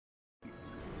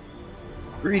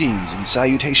Greetings and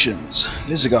salutations,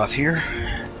 Visigoth here,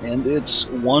 and it's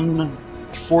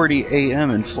 1:40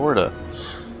 a.m. in Florida.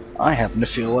 I happen to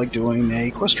feel like doing a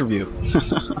quest review.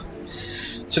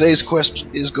 Today's quest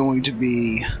is going to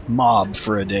be MoB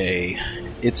for a day.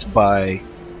 It's by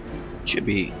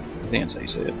Chibbi, I think that's how you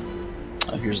say it.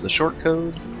 Here's the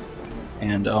shortcode,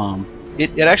 and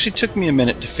it actually took me a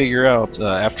minute to figure out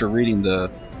after reading the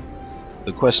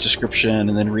quest description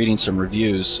and then reading some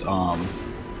reviews.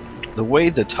 The way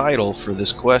the title for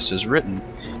this quest is written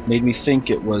made me think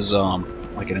it was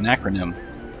like an acronym,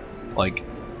 like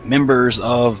members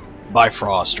of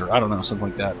Bifrost, or I don't know, something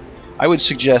like that. I would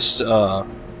suggest,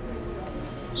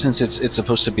 since it's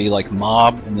supposed to be like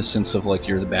MoB in the sense of like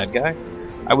you're the bad guy,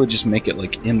 I would just make it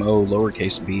like MO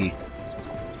lowercase b,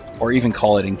 or even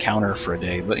call it encounter for a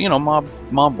day. But you know,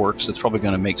 MoB works. It's probably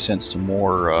going to make sense to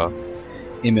more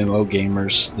MMO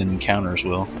gamers than encounters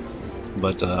will.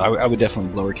 But I would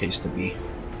definitely lowercase the b.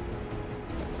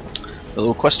 The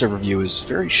little quest overview is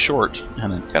very short,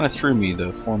 and it kind of threw me,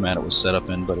 the format it was set up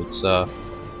in, but it's the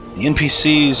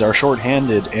NPCs are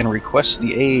short-handed and request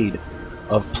the aid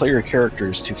of player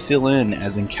characters to fill in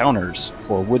as encounters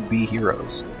for would-be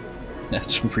heroes.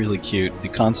 That's really cute. The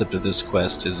concept of this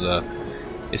quest is,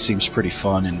 it seems pretty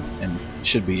fun and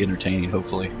should be entertaining,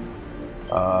 hopefully.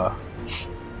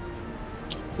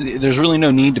 There's really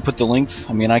no need to put the length.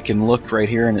 I mean, I can look right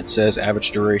here and it says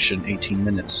average duration 18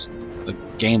 minutes. The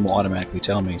game will automatically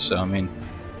tell me, so I mean,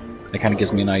 that kind of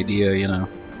gives me an idea, you know.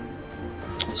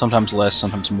 Sometimes less,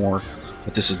 sometimes more,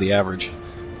 but this is the average.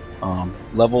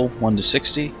 Level 1 to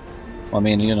 60. Well, I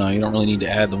mean, you know, you don't really need to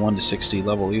add the 1 to 60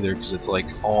 level either, because it's like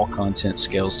all content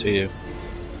scales to you.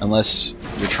 Unless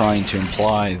you're trying to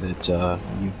imply that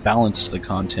you've balanced the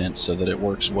content so that it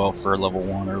works well for level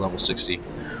 1 or level 60.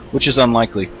 Which is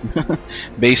unlikely,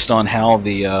 based on how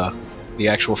the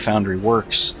actual Foundry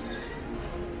works.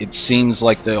 It seems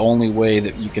like the only way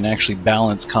that you can actually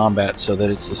balance combat so that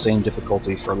it's the same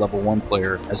difficulty for a level 1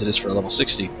 player as it is for a level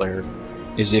 60 player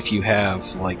is if you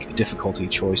have like difficulty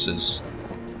choices.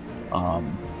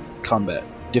 Combat,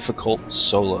 difficult,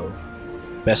 solo,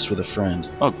 best with a friend.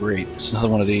 Oh great, it's another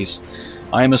one of these.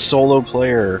 I am a solo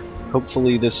player.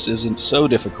 Hopefully this isn't so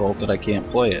difficult that I can't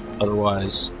play it.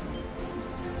 Otherwise,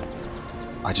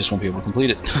 I just won't be able to complete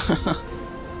it.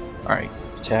 Alright,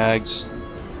 tags,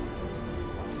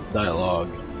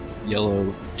 dialogue,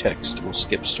 yellow text, we'll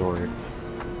skip story.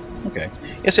 Okay.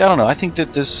 Yeah, see, I don't know, I think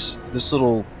that this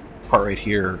little part right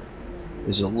here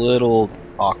is a little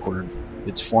awkward.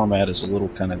 Its format is a little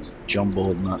kind of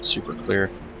jumbled, not super clear.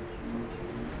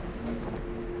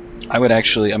 I would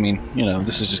actually, I mean, you know,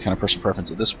 this is just kind of personal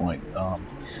preference at this point.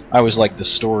 I always like the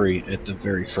story at the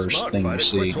very first thing you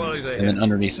see, and then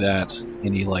underneath that,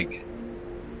 any like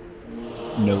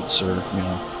notes or, you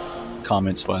know,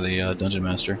 comments by the dungeon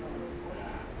master.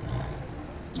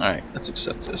 Alright, let's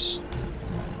accept this.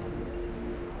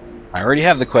 I already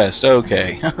have the quest,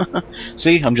 okay.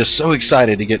 See, I'm just so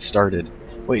excited to get started.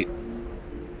 Wait,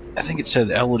 I think it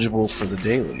said eligible for the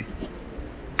daily.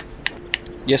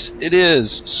 Yes, it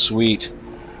is! Sweet.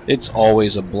 It's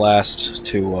always a blast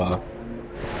to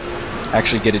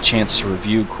actually get a chance to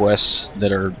review quests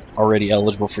that are already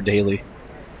eligible for daily.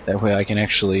 That way I can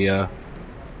actually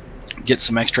get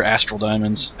some extra astral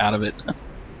diamonds out of it.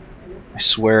 I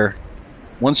swear.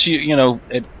 Once you know,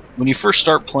 when you first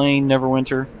start playing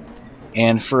Neverwinter,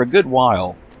 and for a good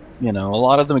while, you know, a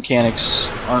lot of the mechanics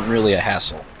aren't really a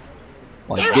hassle.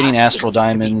 Like getting astral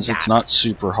diamonds, it's not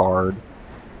super hard,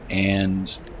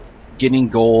 and getting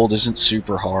gold isn't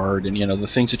super hard, and you know, the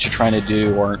things that you're trying to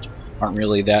do aren't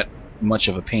really that much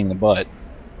of a pain in the butt.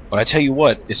 But I tell you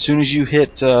what, as soon as you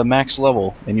hit max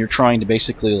level and you're trying to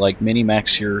basically like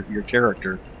mini-max your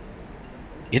character,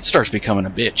 it starts becoming a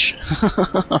bitch.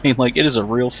 I mean, like, it is a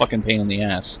real fucking pain in the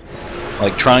ass.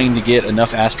 Like, trying to get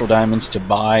enough astral diamonds to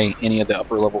buy any of the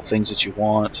upper level things that you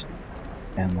want,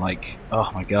 and like, oh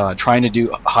my god, trying to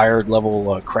do higher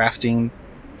level crafting,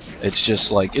 it's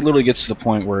just like, it literally gets to the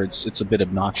point where it's a bit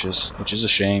obnoxious, which is a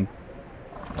shame.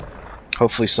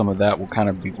 Hopefully some of that will kind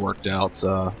of be worked out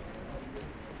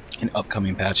in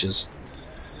upcoming patches.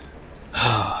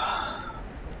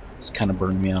 It's kind of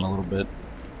burned me out a little bit.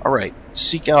 Alright,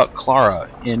 seek out Clara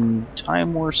in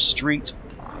Time War Street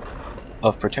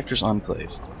of Protector's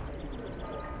Enclave.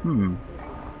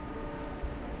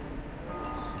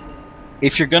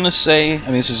 If you're gonna say, I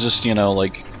mean, this is just, you know,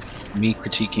 like me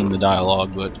critiquing the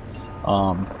dialogue, but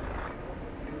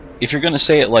if you're gonna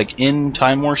say it like in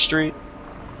Time War Street,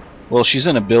 well, she's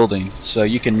in a building, so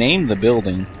you can name the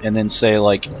building and then say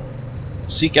like,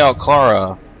 seek out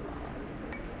Clara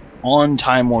on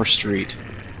Time War Street.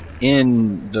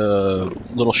 in the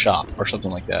little shop or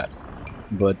something like that.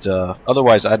 But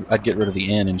otherwise, I'd get rid of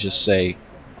the inn and just say,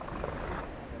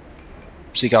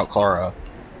 seek out Clara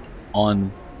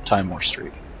on Timemore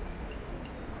Street.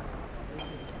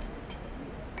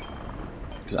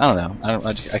 Because I don't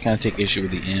know, I kind of take issue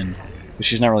with the inn, because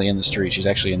she's not really in the street. She's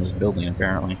actually in this building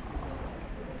apparently.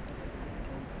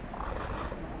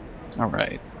 All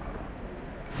right.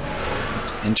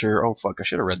 Let's enter. Oh fuck! I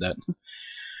should have read that.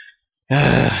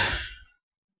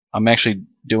 I'm actually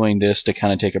doing this to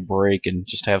kind of take a break and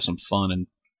just have some fun and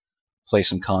play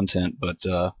some content, but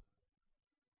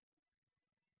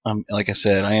like I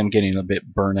said, I am getting a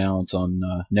bit burnout on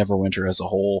Neverwinter as a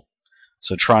whole,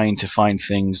 so trying to find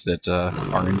things that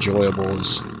are enjoyable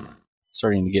is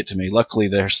starting to get to me. Luckily,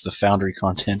 there's the Foundry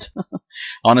content.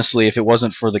 Honestly, if it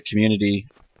wasn't for the community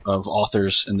of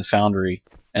authors in the Foundry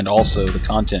and also the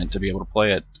content to be able to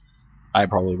play it, I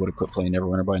probably would have quit playing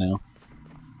Neverwinter by now.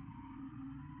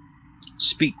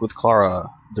 Speak with Clara,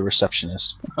 the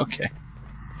receptionist. Okay.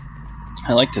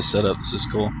 I like this setup. This is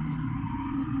cool.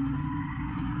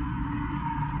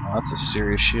 Oh, that's a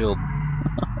serious shield.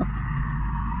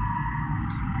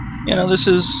 You know, this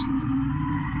is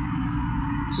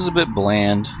a bit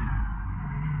bland.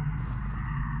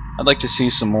 I'd like to see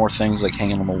some more things like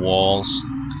hanging on the walls.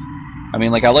 I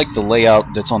mean, like, I like the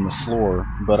layout that's on the floor,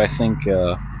 but I think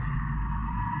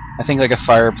like a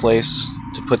fireplace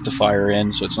to put the fire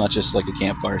in, so it's not just like a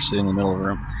campfire sitting in the middle of the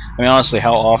room. I mean, honestly,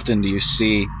 how often do you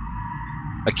see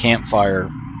a campfire,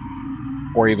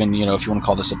 or even, you know, if you want to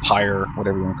call this a pyre,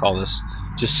 whatever you want to call this,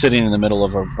 just sitting in the middle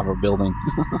of a building?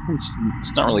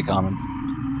 It's not really common.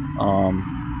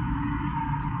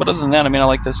 But other than that, I mean, I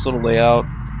like this little layout.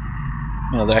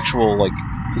 You know, the actual like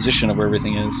position of where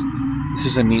everything is. This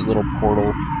is a neat little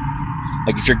portal.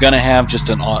 Like, if you're gonna have just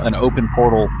an open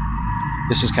portal,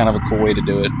 this is kind of a cool way to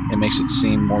do it. It makes it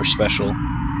seem more special.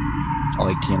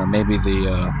 Like, you know, maybe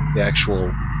the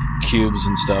actual cubes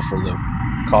and stuff are the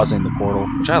causing the portal,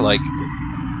 which I like.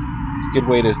 It's a good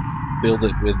way to build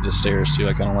it with the stairs too.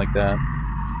 I kind of like that.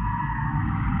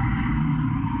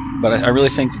 But I really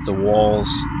think that the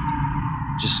walls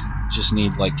just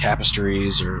need like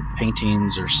tapestries or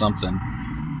paintings or something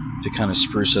to kind of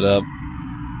spruce it up.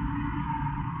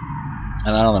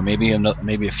 And I don't know,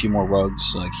 maybe a few more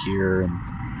rugs like here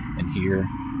and here.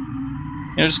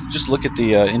 You know, just look at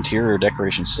the interior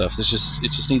decoration stuff. It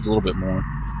just needs a little bit more.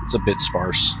 It's a bit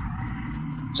sparse.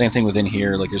 Same thing within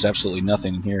here. Like, there's absolutely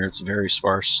nothing in here. It's very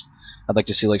sparse. I'd like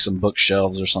to see like some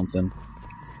bookshelves or something.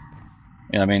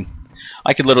 You know what I mean?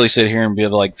 I could literally sit here and be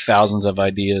like thousands of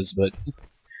ideas, but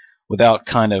without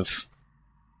kind of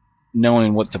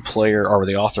knowing what the player or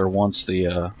the author wants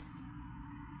the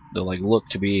like look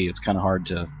to be, it's kind of hard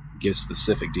to give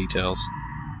specific details.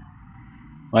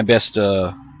 My best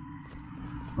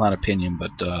not opinion,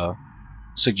 but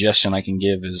suggestion I can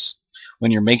give is,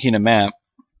 when you're making a map,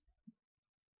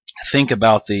 think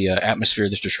about the atmosphere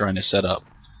that you're trying to set up.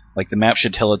 Like, the map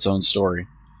should tell its own story.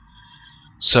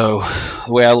 So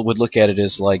the way I would look at it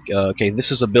is like, okay,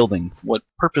 this is a building. What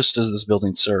purpose does this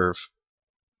building serve?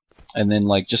 And then,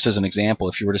 like, just as an example,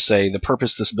 if you were to say the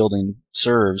purpose this building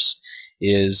serves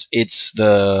is it's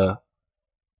the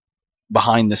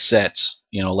behind the sets,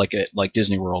 you know, like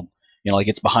Disney World, you know, like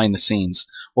it's behind the scenes.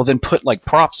 Well, then put like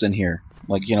props in here,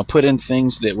 like, you know, put in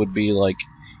things that would be like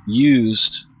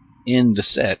used in the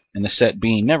set, and the set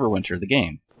being Neverwinter, the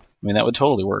game. I mean, that would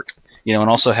totally work. You know, and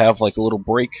also have like a little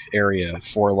break area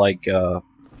for like the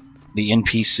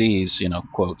NPCs, you know,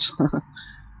 quotes,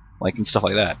 like, and stuff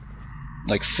like that.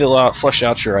 Like, flesh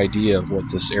out your idea of what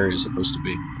this area is supposed to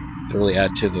be, to really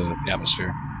add to the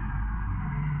atmosphere.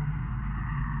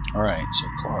 Alright, so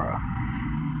Clara.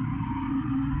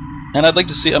 And I'd like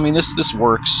to see, I mean, this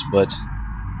works, but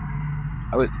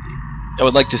I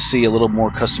would like to see a little more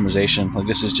customization. Like,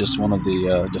 this is just one of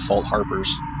the default Harpers.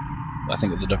 I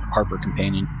think of the Harper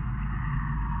companion.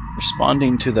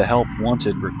 Responding to the help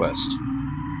wanted request.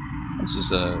 This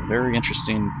is a very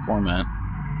interesting format.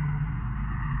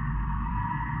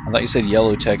 I thought you said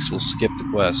yellow text will skip the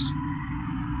quest.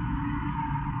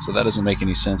 So that doesn't make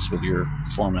any sense with your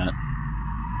format.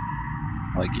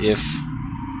 Like, if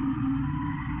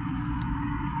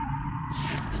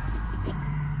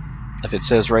it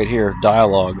says right here,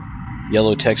 dialogue,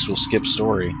 yellow text will skip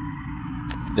story,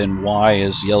 then why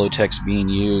is yellow text being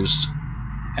used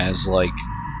as, like,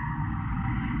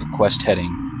 a quest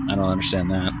heading? I don't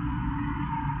understand that.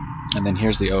 And then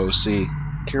here's the OOC.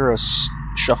 Kira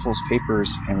shuffles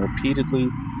papers and repeatedly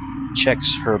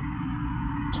checks her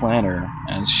planner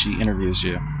as she interviews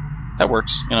you. That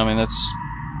works. You know, I mean, that's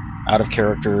out of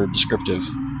character descriptive.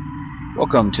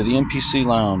 Welcome to the NPC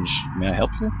lounge. May I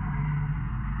help you?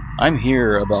 I'm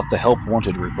here about the help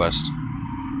wanted request.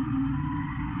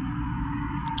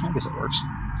 I guess it works.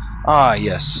 Ah,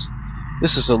 yes.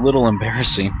 This is a little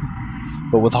embarrassing,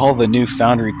 but with all the new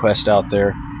Foundry quests out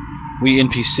there, we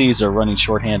NPCs are running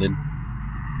short-handed.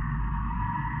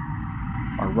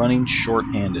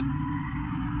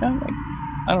 I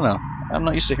don't know. I'm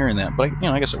not used to hearing that, but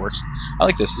I guess it works. I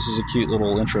like this. This is a cute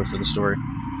little intro for the story.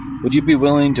 Would you be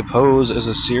willing to pose as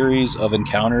a series of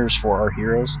encounters for our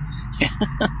heroes?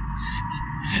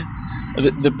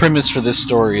 The premise for this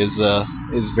story is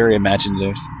very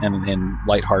imaginative and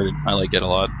lighthearted. I like it a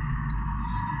lot.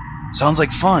 Sounds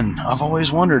like fun. I've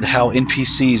always wondered how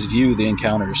NPCs view the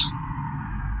encounters.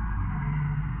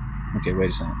 Okay, wait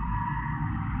a second.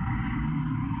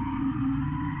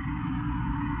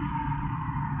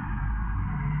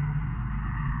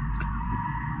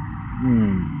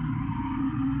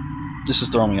 This is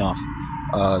throwing me off.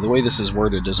 The way this is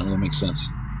worded doesn't really make sense.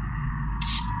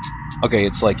 Okay,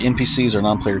 it's like NPCs are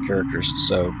non-player characters,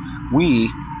 so we,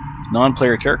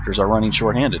 non-player characters, are running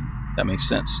short-handed. That makes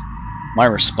sense. My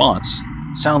response,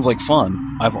 sounds like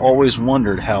fun. I've always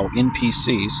wondered how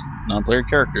NPCs, non-player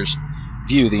characters,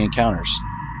 view the encounters.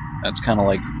 That's kind of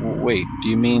like, wait, do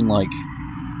you mean like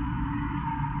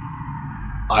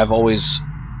I've always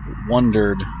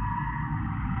wondered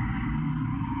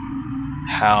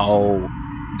how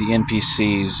the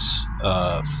NPCs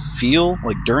feel,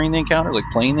 like during the encounter, like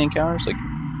playing the encounters, like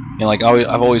like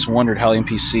I've always wondered how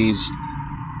NPCs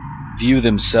view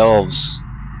themselves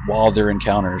while they're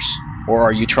encounters, or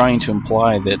are you trying to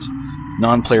imply that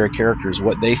non-player characters,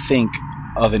 what they think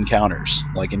of encounters,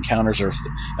 like encounters are,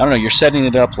 I don't know, you're setting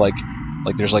it up like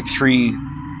there's like three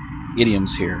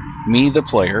idioms here: me, the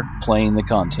player, playing the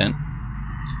content;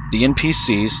 the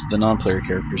NPCs, the non-player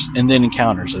characters; and then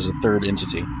encounters as a third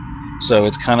entity. So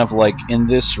it's kind of like, in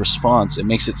this response, it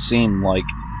makes it seem like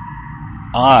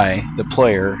I, the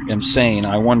player, am saying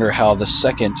I wonder how the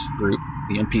second group,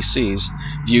 the NPCs,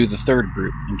 view the third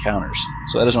group, encounters.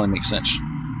 So that doesn't really make sense.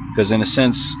 Because in a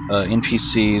sense,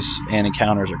 NPCs and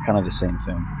encounters are kind of the same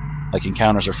thing. Like,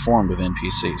 encounters are formed of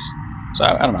NPCs. So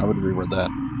I don't know, I would reword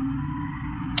that.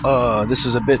 This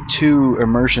is a bit too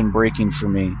immersion breaking for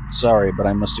me. Sorry, but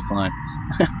I must decline.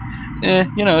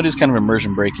 It is kind of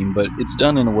immersion breaking, but it's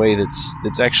done in a way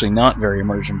that's actually not very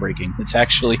immersion breaking. It's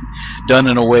actually done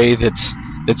in a way that's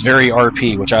very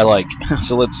RP, which I like.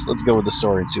 So let's go with the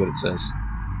story and see what it says.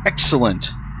 Excellent.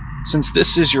 Since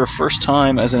this is your first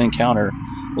time as an encounter,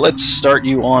 let's start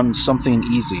you on something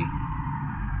easy.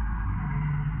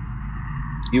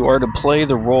 You are to play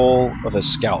the role of a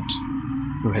scout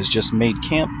who has just made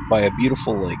camp by a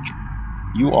beautiful lake.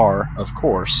 You are, of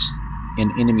course, in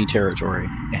enemy territory,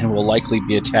 and will likely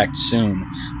be attacked soon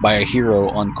by a hero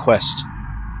on quest.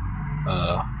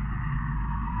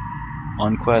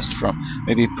 On quest from...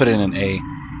 maybe put in an A.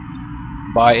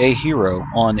 By a hero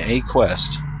on a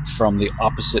quest from the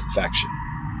opposite faction.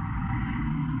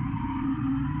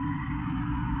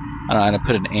 I don't know, I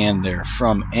put an and there.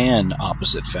 From an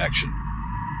opposite faction.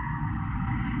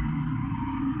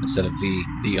 Instead of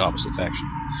the opposite faction.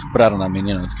 But I don't know, I mean,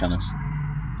 it's kind of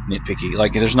nitpicky.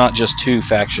 Like, there's not just two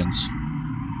factions.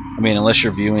 I mean, unless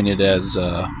you're viewing it as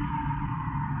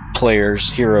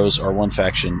players, heroes are one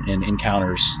faction, and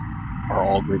encounters are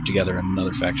all grouped together in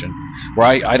another faction. Where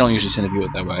I don't usually tend to view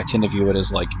it that way. I tend to view it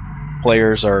as like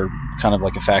players are kind of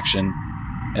like a faction,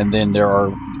 and then there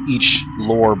are each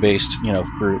lore-based,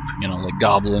 group, like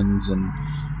goblins and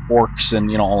orcs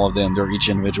and all of them. They're each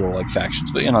individual like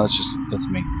factions. But that's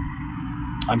me.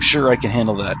 I'm sure I can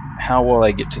handle that. How will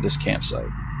I get to this campsite?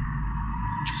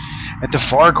 At the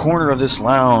far corner of this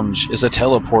lounge is a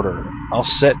teleporter. I'll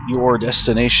set your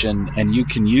destination, and you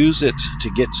can use it to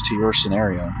get to your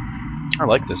scenario. I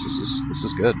like this. This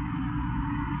is good.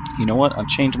 You know what? I've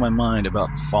changed my mind about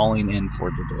filling in for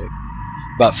today.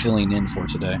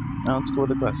 Now let's go with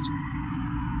the quest.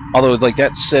 Although, like,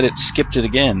 that said, it skipped it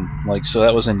again. Like, so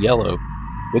that was in yellow.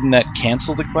 Wouldn't that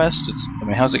cancel the quest?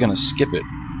 How's it going to skip it?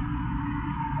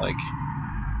 Like,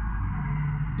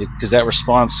 because that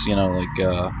response, wait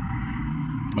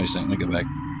a second, let me go back.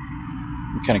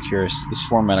 I'm kind of curious. This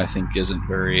format, I think, isn't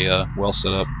very well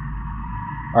set up.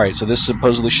 Alright, so this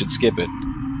supposedly should skip it.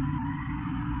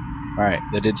 Alright,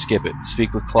 that did skip it.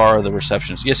 Speak with Clara, the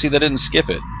receptionist. Yeah, see, that didn't skip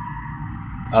it.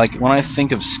 Like, when I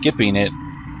think of skipping it,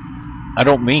 I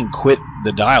don't mean quit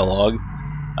the dialogue.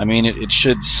 I mean, it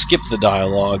should skip the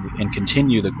dialogue and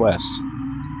continue the quest.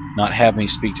 Not have me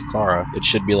speak to Clara. It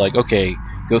should be like, okay,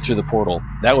 go through the portal.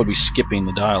 That would be skipping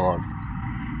the dialogue.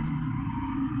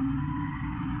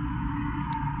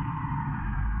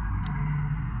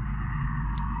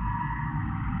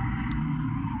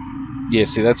 Yeah,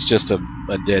 see, that's just a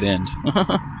a dead end.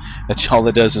 That's all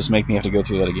it does is make me have to go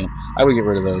through that again. I would get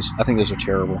rid of those. I think those are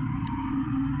terrible.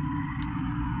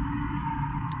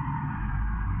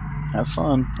 Have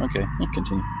fun. Okay,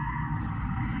 continue.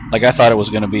 Like, I thought it was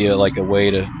going to be like a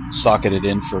way to socket it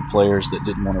in for players that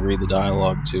didn't want to read the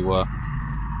dialogue to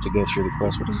go through the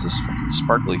quest. What is this fucking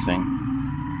sparkly thing?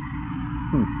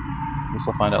 Guess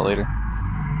I'll find out later.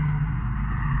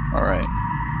 Alright.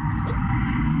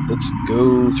 Let's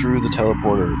go through the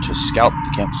teleporter to scout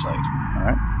the campsite.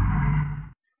 Alright.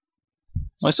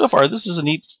 Well, so far, this is a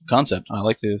neat concept. I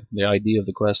like the idea of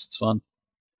the quest. It's fun.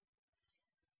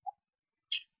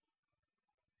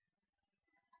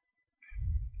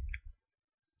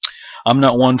 I'm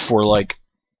not one for, like,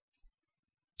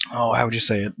 oh, how would you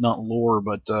say it? Not lore,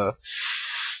 but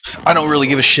I don't really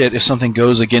give a shit if something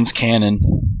goes against canon.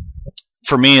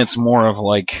 For me, it's more of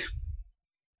like,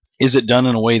 is it done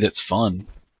in a way that's fun?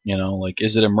 You know, like,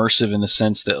 is it immersive in the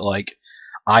sense that, like,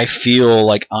 I feel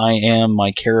like I am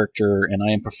my character and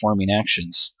I am performing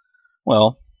actions?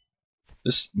 Well,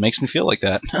 this makes me feel like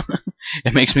that.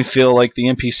 It makes me feel like the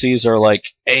NPCs are like,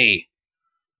 hey,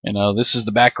 you know, this is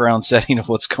the background setting of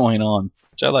what's going on,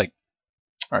 which I like.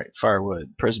 Alright,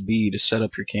 firewood. Press B to set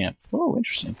up your camp. Oh,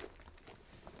 interesting.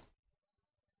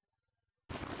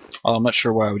 Oh, I'm not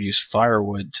sure why I would use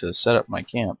firewood to set up my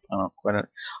camp. I don't quite...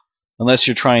 Unless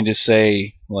you're trying to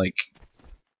say, like,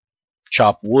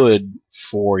 chop wood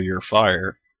for your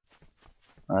fire.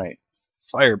 Alright.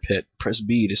 Fire pit. Press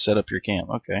B to set up your camp.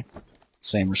 Okay.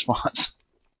 Same response.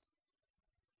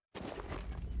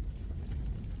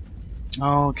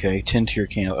 Okay, tend to your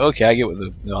camp. Okay, I get what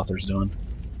the author's doing.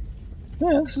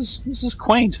 Yeah, this is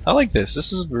quaint. I like this.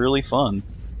 This is really fun.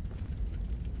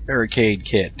 Barricade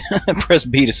kit. Press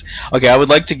B to... Okay, I would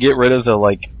like to get rid of the,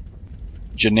 like,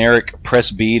 generic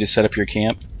press B to set up your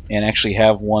camp and actually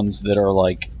have ones that are,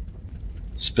 like,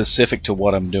 specific to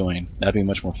what I'm doing. That'd be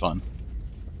much more fun.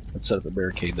 Let's set up a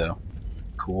barricade, though.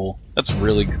 Cool. That's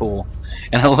really cool.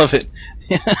 And I love it.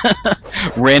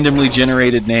 Randomly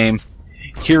generated name.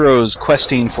 Heroes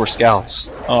questing for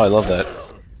scouts. Oh, I love that.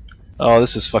 Oh,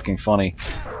 this is fucking funny.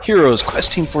 Heroes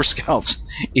questing for scouts.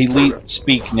 Elite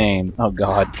speak name. Oh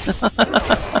god.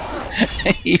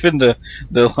 Even the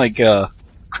like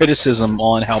criticism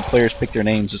on how players pick their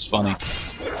names is funny.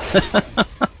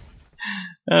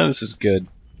 Oh, this is good.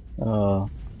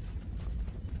 Oh,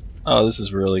 this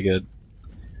is really good.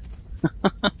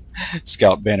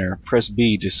 Scout banner. Press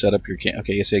B to set up your camp.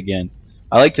 Okay, you say again.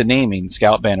 I like the naming,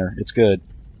 Scout Banner. It's good.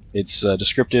 It's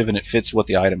descriptive and it fits what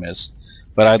the item is.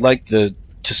 But I'd like to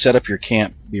set up your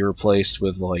camp be replaced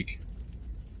with, like,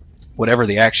 whatever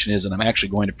the action is that I'm actually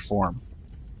going to perform.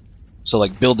 So,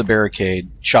 like, build the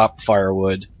barricade, chop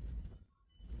firewood.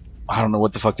 I don't know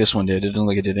what the fuck this one did. It didn't look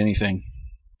like it did anything.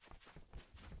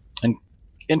 And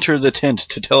enter the tent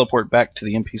to teleport back to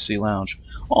the NPC lounge.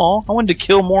 Aw, I wanted to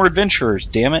kill more adventurers,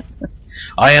 damn it.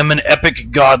 I am an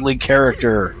epic godly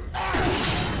character.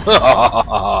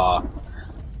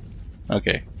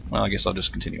 Okay, well, I guess I'll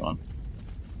just continue on.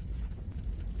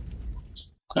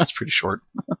 That's pretty short.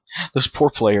 Those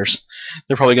poor players.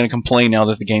 They're probably going to complain now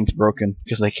that the game's broken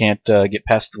because they can't get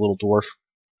past the little dwarf.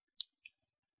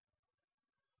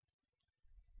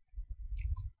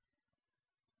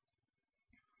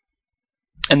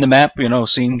 And the map, you know,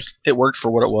 seems it worked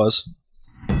for what it was.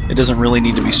 It doesn't really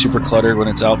need to be super cluttered when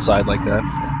it's outside like that.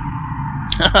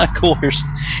 Cool,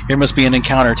 here must be an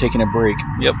encounter taking a break.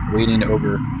 Yep, waiting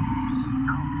over.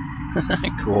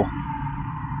 Cool.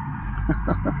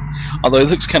 Although it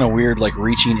looks kind of weird, like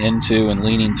reaching into and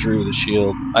leaning through the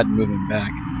shield. I'd move him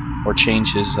back or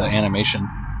change his animation.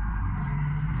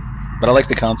 But I like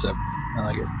the concept. I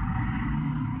like it.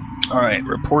 Alright,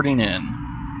 reporting in.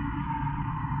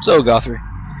 So, Gothry,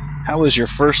 how was your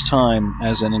first time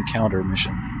as an encounter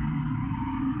mission?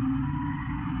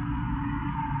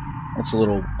 That's a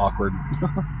little awkward.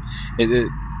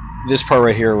 This part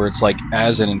right here where it's like,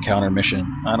 as an encounter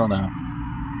mission. I don't know.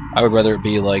 I would rather it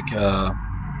be like, how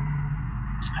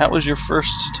was your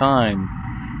first time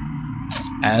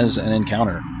as an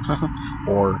encounter?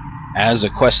 Or as a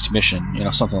quest mission, you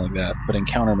know, something like that. But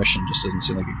encounter mission just doesn't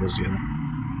seem like it goes together.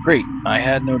 Great, I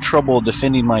had no trouble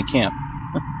defending my camp.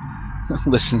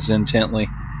 Listens intently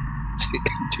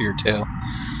to your tale.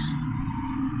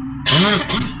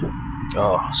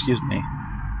 Oh, excuse me.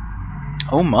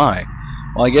 Oh my.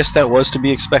 Well, I guess that was to be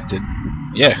expected.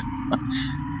 Yeah.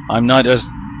 I'm not as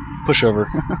pushover.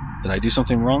 Did I do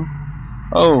something wrong?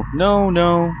 Oh, no.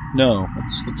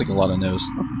 That's like a lot of no's.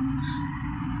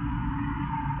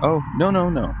 Oh,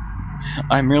 no.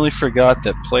 I merely forgot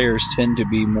that players tend to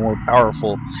be more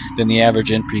powerful than the average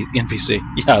NPC.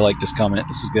 Yeah, I like this comment.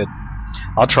 This is good.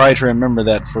 I'll try to remember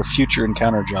that for future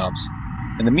encounter jobs.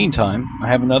 In the meantime, I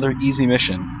have another easy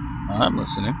mission. I'm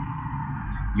listening.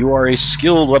 You are a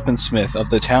skilled weaponsmith of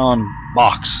the town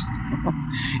Box.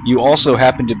 You also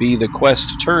happen to be the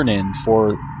quest turn-in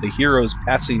for the heroes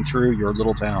passing through your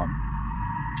little town.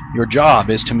 Your job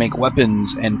is to make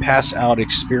weapons and pass out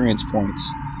experience points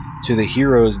to the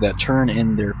heroes that turn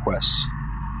in their quests.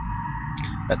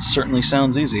 That certainly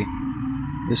sounds easy.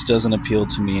 This doesn't appeal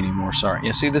to me anymore, sorry.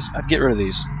 Yeah, see this? I'd get rid of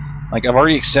these. Like, I've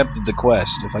already accepted the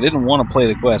quest. If I didn't want to play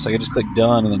the quest, I could just click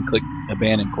done and then click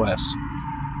abandon quest.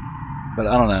 But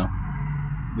I don't know.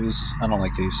 I don't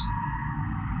like these.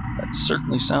 That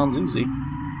certainly sounds easy.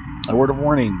 A word of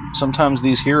warning. Sometimes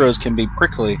these heroes can be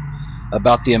prickly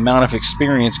about the amount of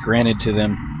experience granted to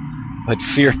them. But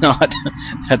fear not.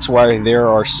 That's why there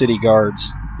are city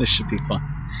guards. This should be fun.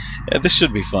 Yeah, this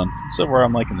should be fun. So far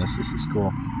I'm liking this. This is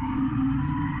cool.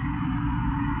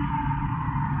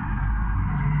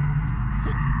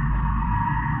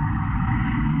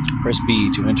 Press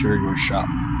B to enter your shop.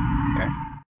 Okay.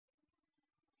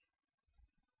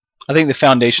 I think the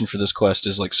foundation for this quest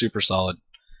is like super solid.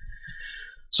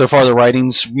 So far the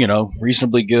writing's, you know,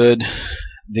 reasonably good.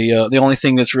 The only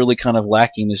thing that's really kind of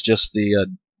lacking is just the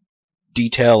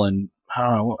detail and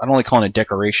I don't like calling it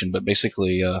decoration, but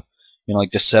basically you know,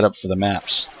 like the setup for the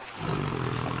maps.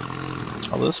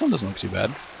 Although this one doesn't look too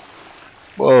bad.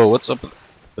 Whoa, what's up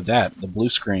with that? The blue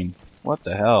screen. What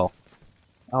the hell?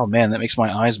 Oh man, that makes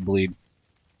my eyes bleed.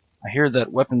 I hear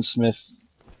that weaponsmith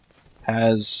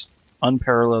has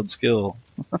unparalleled skill.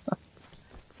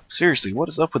 Seriously, what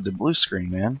is up with the blue screen,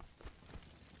 man?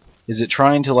 Is it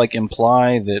trying to like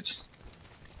imply that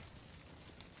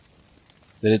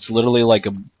it's literally like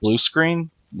a blue screen,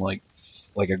 like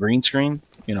a green screen,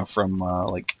 you know, from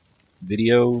like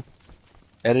video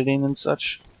editing and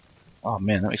such? Oh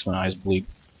man, that makes my eyes bleed.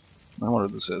 I wonder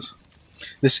what this is.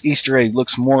 This Easter egg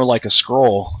looks more like a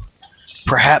scroll.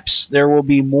 Perhaps there will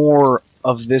be more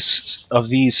of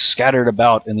these scattered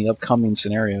about in the upcoming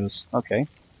scenarios. Okay.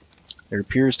 There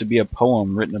appears to be a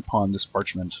poem written upon this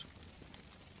parchment.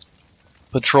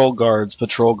 Patrol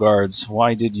guards,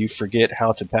 why did you forget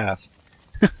how to path?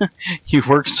 You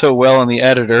worked so well in the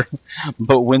editor,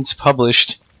 but whence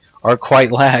published are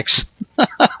quite lax.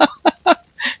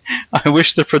 I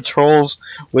wish the patrols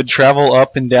would travel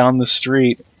up and down the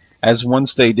street as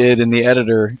once they did in the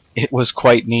editor. It was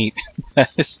quite neat.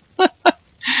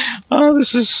 Oh,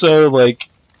 this is so like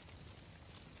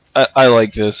I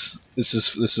like this. This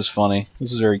is funny.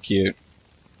 This is very cute.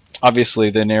 Obviously,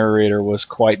 the narrator was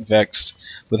quite vexed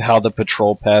with how the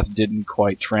patrol path didn't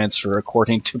quite transfer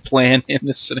according to plan in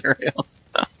this scenario.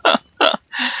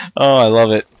 Oh, I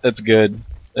love it. That's good.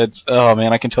 That's, oh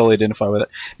man, I can totally identify with it.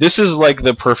 This is like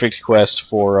the perfect quest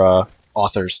for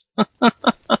authors.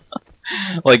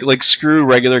 like screw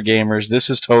regular gamers. This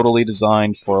is totally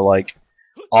designed for like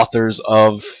authors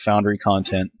of Foundry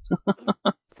content.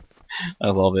 I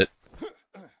love it.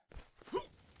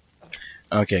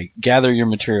 Okay, gather your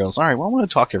materials. Alright, well I want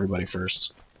to talk to everybody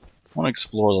first. I want to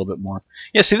explore a little bit more.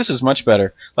 Yeah, see, this is much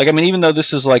better. Like, I mean, even though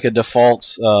this is like a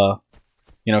default, you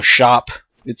know, shop,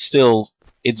 it's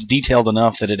detailed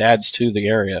enough that it adds to the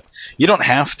area. You don't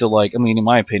have to, like, I mean, in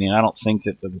my opinion, I don't think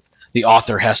that the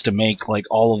author has to make, like,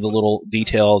 all of the little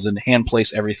details and hand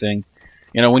place everything.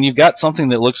 You know, when you've got something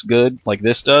that looks good, like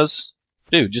this does,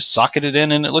 dude, just socket it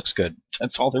in and it looks good.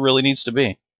 That's all there really needs to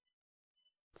be.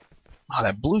 Oh,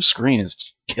 that blue screen is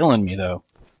killing me, though.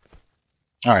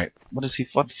 Alright, what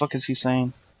the fuck is he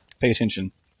saying? Pay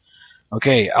attention.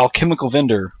 Okay, alchemical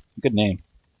vendor. Good name.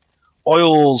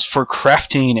 Oils for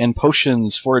crafting and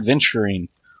potions for adventuring.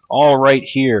 All right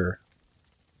here.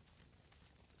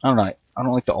 I don't know. I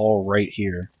don't like the all right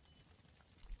here.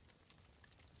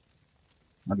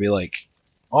 I'd be like,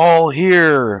 all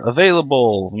here,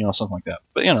 available, you know, something like that.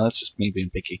 But, you know, that's just me being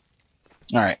picky.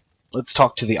 Alright, let's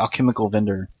talk to the alchemical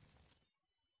vendor.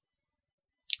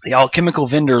 The alchemical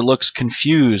vendor looks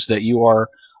confused that you are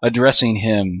addressing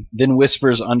him, then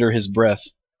whispers under his breath,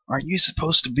 aren't you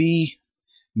supposed to be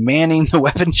manning the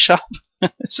weapon shop?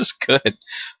 This is good.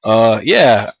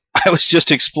 Yeah, I was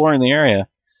just exploring the area.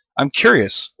 I'm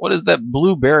curious, what is that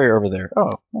blue barrier over there?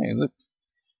 Oh, hey, look.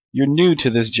 You're new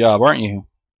to this job, aren't you?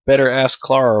 Better ask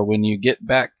Clara when you get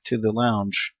back to the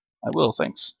lounge. I will,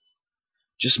 thanks.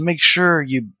 Just make sure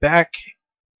you're back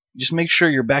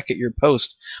at your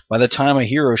post by the time a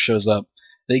hero shows up.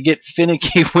 They get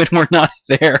finicky when we're not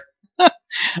there.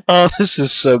 Oh, this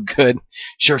is so good.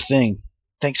 Sure thing.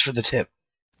 Thanks for the tip.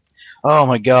 Oh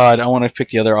my god, I want to pick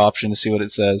the other option to see what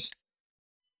it says.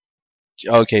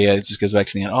 Okay, yeah, it just goes back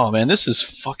to the end. Oh man, this is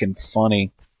fucking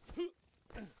funny.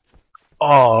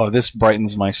 Oh, this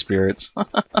brightens my spirits. Or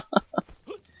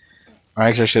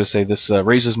actually, I should say this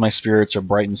raises my spirits or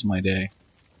brightens my day.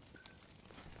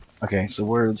 Okay, so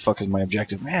where the fuck is my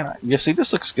objective? Man, you see,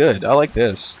 this looks good. I like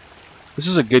this. This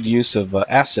is a good use of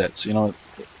assets. You know,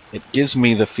 it gives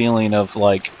me the feeling of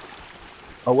like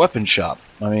a weapon shop.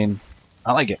 I mean,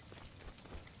 I like it.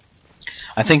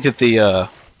 I think that the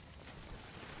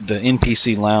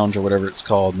NPC lounge or whatever it's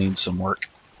called needs some work.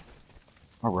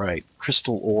 All right,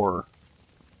 crystal ore.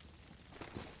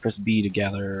 Press B to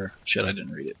gather. Shit, I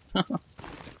didn't read it.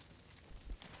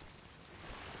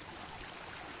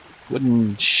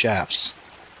 Wooden shafts.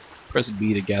 Press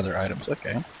B to gather items.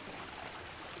 Okay.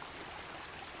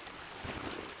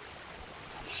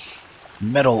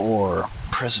 Metal ore.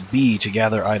 Press B to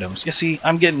gather items. You see,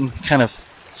 I'm getting kind of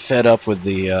fed up with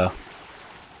the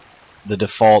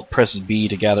default press B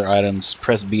to gather items,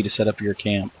 press B to set up your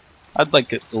camp. I'd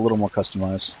like it a little more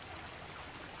customized.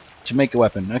 To make a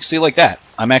weapon. Actually, like that.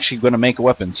 I'm actually going to make a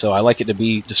weapon, so I like it to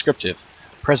be descriptive.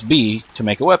 Press B to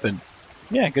make a weapon.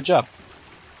 Yeah, good job.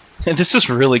 This is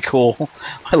really cool.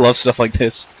 I love stuff like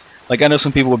this. Like, I know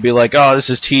some people would be like, oh, this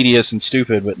is tedious and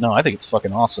stupid, but no, I think it's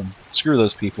fucking awesome. Screw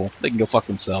those people. They can go fuck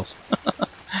themselves.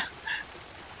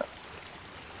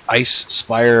 Ice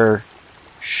Spire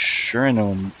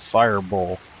Shrinum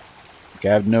Fireball. Okay,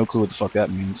 I have no clue what the fuck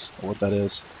that means, or what that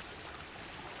is.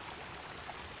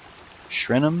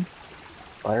 Shrinum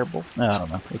Fireball? No, I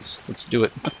don't know. Let's do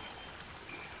it.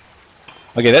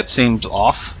 Okay, that seems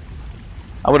off.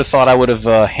 I would have thought I would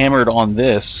have hammered on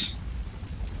this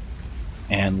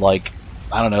and, like,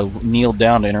 I don't know, kneeled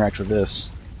down to interact with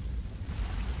this.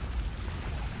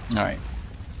 Alright.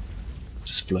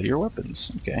 Display your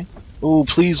weapons. Okay. Ooh,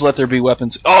 please let there be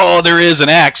weapons. Oh, there is an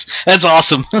axe! That's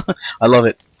awesome! I love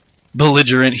it.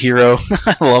 Belligerent hero.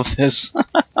 I love this.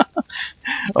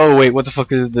 Oh, wait, what the fuck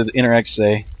did the interact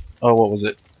say? Oh, what was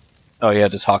it? Oh, yeah,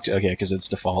 to talk to... Okay, because it's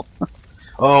default.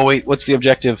 Oh, wait, what's the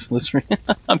objective? Let's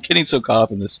I'm getting so caught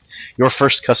up in this. Your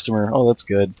first customer. Oh, that's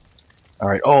good.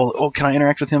 Alright. Oh, can I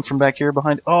interact with him from back here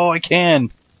behind? Oh, I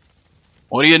can!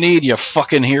 What do you need, you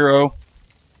fucking hero?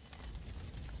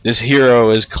 This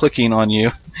hero is clicking on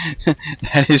you.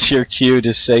 That is your cue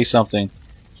to say something.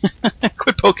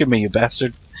 Quit poking me, you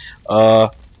bastard.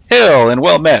 Hail and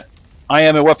well met. I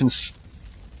am a weapons...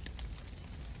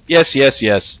 Yes, yes,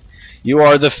 yes. You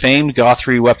are the famed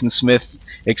Gothry weaponsmith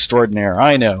extraordinaire.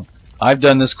 I know. I've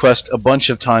done this quest a bunch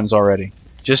of times already.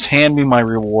 Just hand me my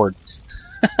reward.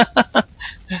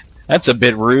 That's a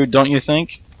bit rude, don't you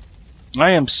think?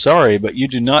 I am sorry, but you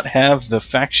do not have the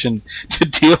faction to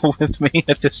deal with me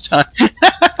at this time.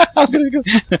 I'm gonna go.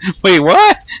 Wait,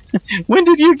 what? When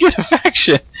did you get a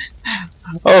faction?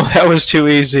 Oh, that was too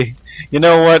easy. You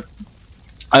know what?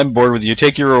 I'm bored with you.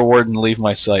 Take your reward and leave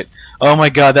my sight. Oh my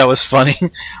god, that was funny.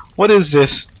 What is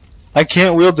this? I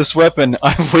can't wield this weapon.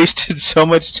 I've wasted so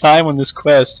much time on this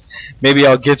quest. Maybe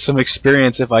I'll get some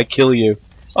experience if I kill you.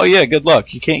 Oh yeah, good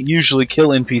luck. You can't usually kill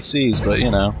NPCs, but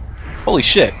you know. Holy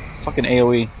shit. Fucking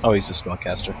AoE. Oh, he's a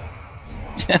spellcaster.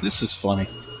 Yeah, this is funny.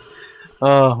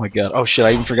 Oh my god. Oh shit,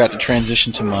 I even forgot to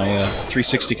transition to my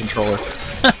 360 controller.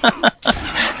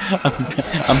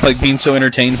 I'm like being so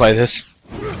entertained by this.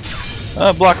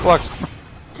 Block. Fuck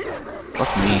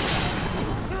me.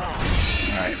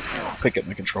 Alright, I'll pick up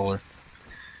my controller.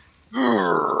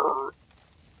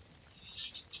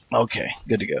 Okay,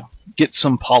 good to go. Get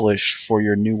some polish for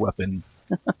your new weapon.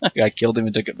 I killed him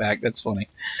and took it back. That's funny.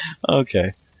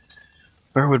 Okay.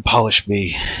 Where would polish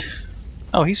be?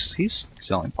 Oh, he's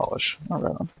selling polish.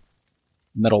 Alright.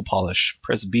 Metal polish.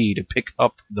 Press B to pick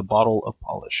up the bottle of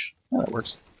polish. Yeah, that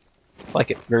works.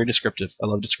 Like it. Very descriptive. I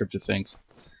love descriptive things.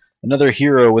 Another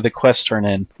hero with a quest turn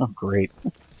in. Oh, great.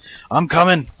 I'm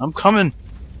coming! I'm coming!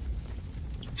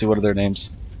 Let's see, what are their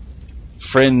names?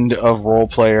 Friend of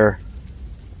roleplayer.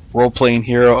 Role-playing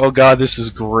hero. Oh god, this is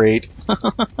great.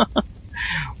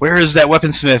 Where is that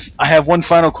weaponsmith? I have one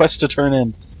final quest to turn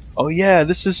in. Oh yeah,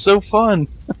 this is so fun!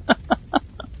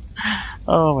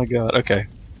 Oh my god, okay.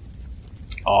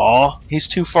 Aw, he's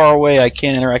too far away. I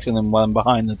can't interact with him while I'm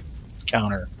behind the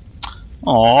counter.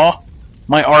 Aw,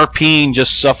 my RPing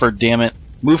just suffered, damn it.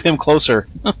 Move him closer.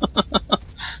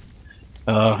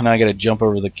 Now I gotta jump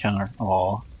over the counter.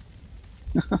 Aw.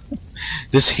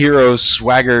 This hero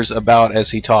swaggers about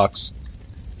as he talks,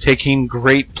 taking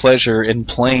great pleasure in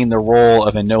playing the role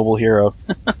of a noble hero.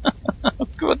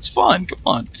 It's fun, come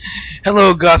on.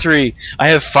 Hello, Gothry. I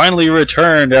have finally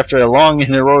returned after a long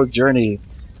and heroic journey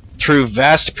through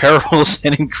vast perils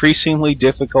and increasingly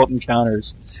difficult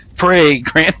encounters. Pray,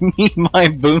 grant me my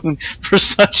boon for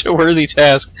such a worthy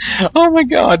task. Oh my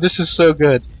god, this is so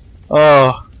good.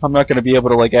 Oh, I'm not gonna be able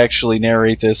to like actually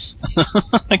narrate this.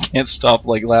 I can't stop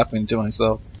like laughing to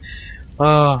myself.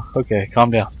 Okay,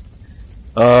 calm down.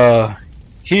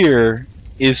 Here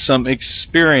is some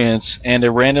experience and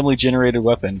a randomly generated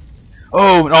weapon.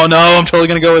 Oh no, I'm totally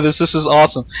gonna go with this. This is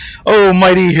awesome. Oh,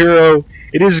 mighty hero,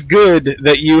 it is good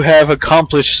that you have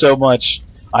accomplished so much.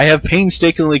 I have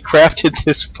painstakingly crafted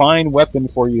this fine weapon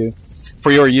for you,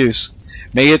 for your use.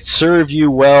 May it serve you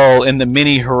well in the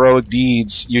many heroic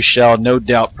deeds you shall no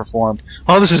doubt perform.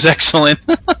 Oh, this is excellent.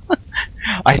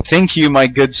 I thank you, my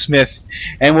good smith,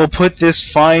 and will put this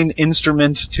fine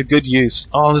instrument to good use.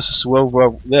 Oh, this is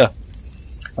well, yeah.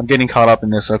 I'm getting caught up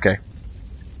in this. Okay.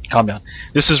 Calm down.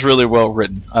 This is really well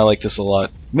written. I like this a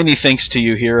lot. Many thanks to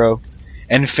you, hero,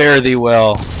 and fare thee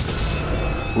well.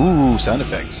 Ooh, sound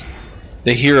effects.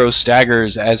 The hero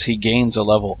staggers as he gains a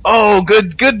level. Oh,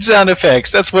 good sound effects.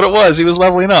 That's what it was. He was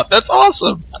leveling up. That's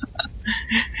awesome.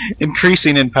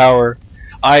 Increasing in power.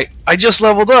 I just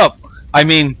leveled up. I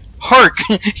mean, hark,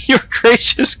 your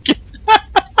gracious gift.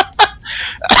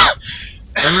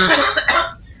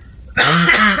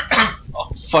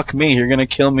 Oh, fuck me. You're gonna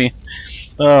kill me.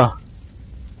 I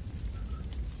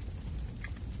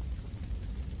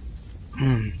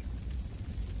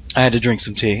had to drink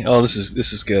some tea. Oh, this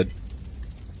is good.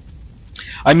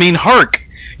 I mean, hark!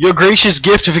 Your gracious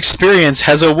gift of experience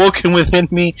has awoken within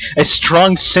me a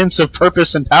strong sense of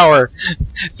purpose and power.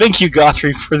 Thank you,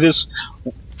 Gothry, for this.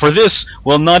 For this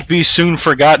will not be soon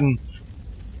forgotten.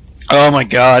 Oh my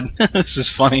god, this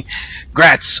is funny.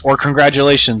 Grats, or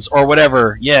congratulations, or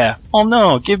whatever. Yeah. Oh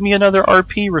no, give me another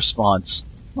RP response.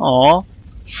 Aww.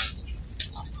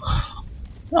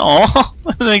 Aww,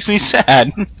 that makes me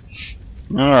sad.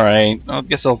 Alright, I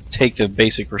guess I'll take the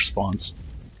basic response.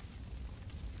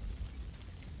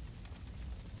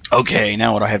 Okay,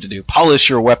 now what do I have to do? Polish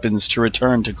your weapons to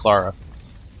return to Clara.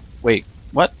 Wait,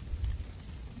 what?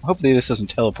 Hopefully this doesn't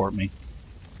teleport me.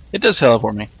 It does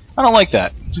teleport me. I don't like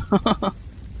that.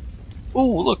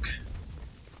 Ooh, look.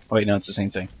 Oh, wait, no, it's the same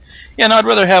thing. Yeah, no, I'd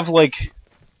rather have, like,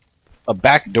 a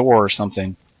back door or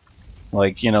something.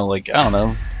 Like, you know, like, I don't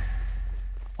know.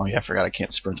 Oh, yeah, I forgot I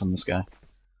can't sprint on this guy.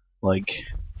 Like,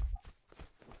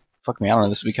 fuck me, I don't know,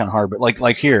 this would be kind of hard, but,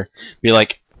 like here, be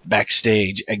like,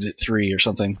 backstage, exit 3 or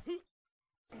something.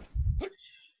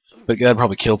 But that'd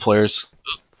probably kill players.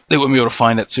 They wouldn't be able to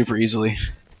find it super easily.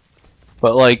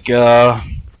 But, like, oh,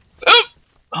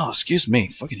 excuse me,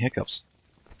 fucking hiccups.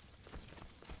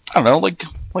 I don't know, like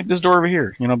this door over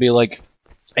here. You know, be like,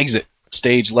 exit,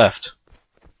 stage left.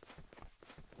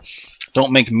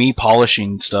 Don't make me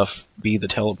polishing stuff be the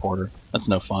teleporter. That's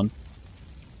no fun.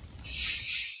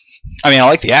 I mean, I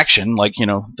like the action, like, you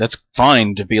know, that's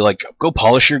fine to be like, go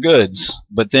polish your goods.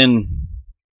 But then,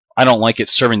 I don't like it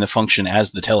serving the function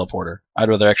as the teleporter. I'd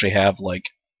rather actually have, like,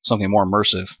 something more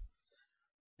immersive.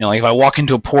 You know, like if I walk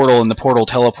into a portal and the portal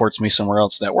teleports me somewhere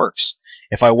else, that works.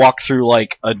 If I walk through,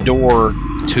 like, a door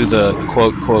to the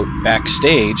quote-quote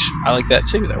backstage, I like that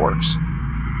too, that works.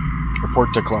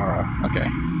 Report to Clara. Okay.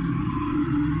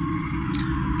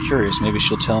 Curious, maybe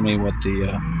she'll tell me what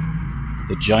the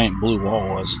giant blue wall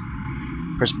was.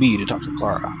 Press B to talk to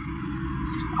Clara.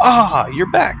 Ah, you're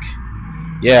back!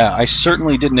 Yeah, I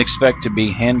certainly didn't expect to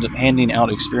be handing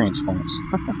out experience points.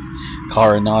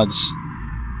 Clara nods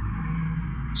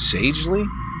sagely?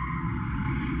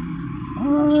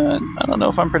 I don't know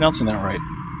if I'm pronouncing that right.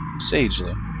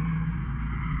 Sagely.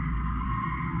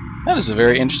 That is a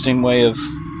very interesting way of...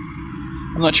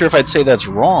 I'm not sure if I'd say that's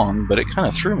wrong, but it kind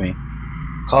of threw me.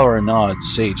 Clara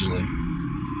nods sagely.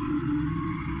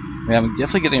 I mean, I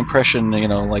definitely get the impression, you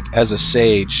know, like, as a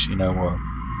sage, you know,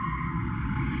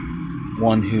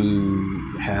 one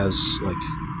who has, like,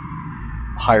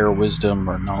 higher wisdom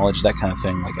or knowledge, that kind of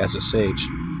thing, like, as a sage.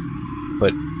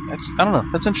 But, that's, I don't know,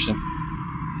 that's interesting.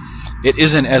 It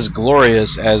isn't as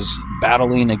glorious as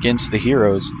battling against the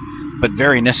heroes, but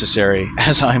very necessary,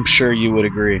 as I'm sure you would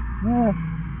agree. Yeah,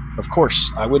 of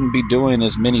course, I wouldn't be doing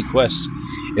as many quests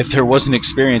if there wasn't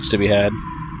experience to be had.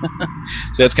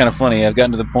 So that's kind of funny. I've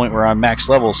gotten to the point where I'm max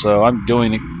level, so I'm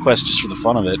doing a quest just for the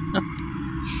fun of it.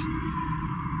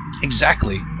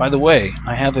 Exactly. By the way,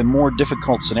 I have a more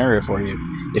difficult scenario for you,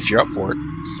 if you're up for it.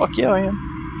 Fuck yeah, I am.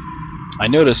 I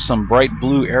noticed some bright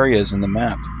blue areas in the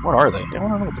map. What are they? I don't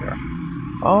know what they are.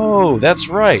 Oh, that's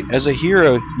right. As a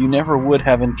hero, you never would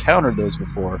have encountered those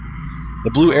before.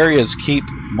 The blue areas keep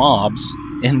mobs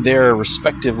in their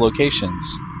respective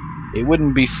locations. It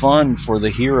wouldn't be fun for the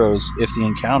heroes if the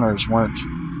encounters weren't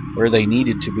where they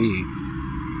needed to be.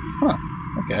 Huh,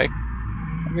 okay.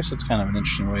 I guess that's kind of an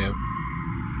interesting way of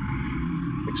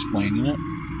explaining it.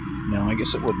 No, I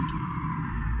guess it wouldn't.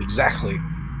 Exactly.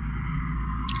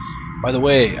 By the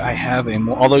way, I have a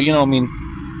more... Although, you know, I mean,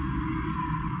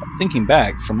 thinking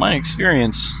back, from my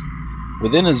experience,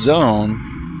 within a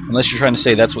zone, unless you're trying to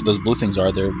say that's what those blue things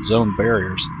are, they're zone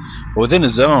barriers. But within a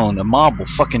zone, a mob will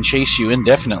fucking chase you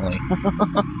indefinitely.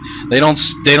 They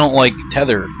don't like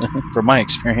tether, from my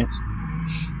experience.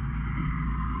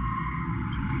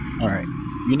 Alright.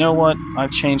 You know what?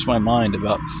 I've changed my mind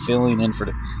about filling in for...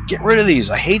 Get rid of these!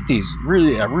 I hate these!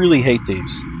 Really, I really hate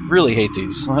these. Really hate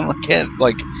these. I can't,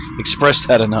 like, express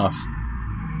that enough.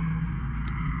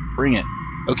 Bring it.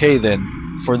 Okay,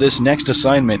 then. For this next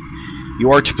assignment,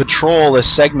 you are to patrol a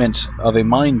segment of a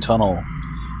mine tunnel.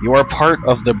 You are part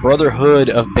of the Brotherhood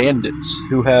of Bandits,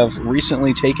 who have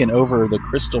recently taken over the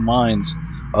crystal mines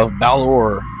of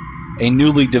Balor, a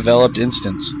newly developed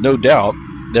instance. No doubt,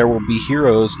 there will be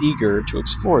heroes eager to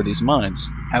explore these mines.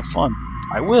 Have fun.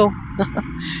 I will.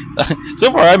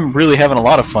 So far, I'm really having a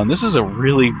lot of fun. This is a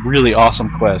really, really awesome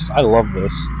quest. I love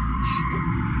this.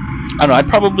 I don't know, I'd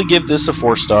probably give this a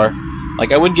 4-star.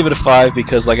 Like, I wouldn't give it a 5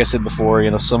 because, like I said before,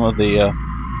 you know, some of the,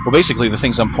 well, basically the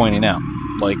things I'm pointing out.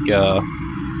 Like,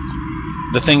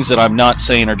 the things that I'm not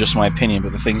saying are just my opinion,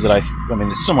 but the things that I mean,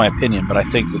 it's still my opinion, but I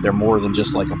think that they're more than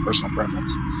just, like, a personal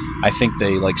preference. I think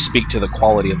they, like, speak to the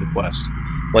quality of the quest.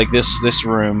 Like this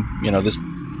room, you know, this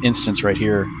instance right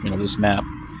here, you know, this map,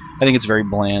 I think it's very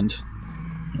bland,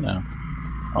 you know.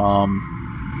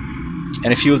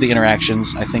 And a few of the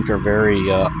interactions I think are very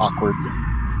awkward.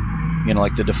 You know,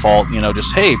 like the default, you know,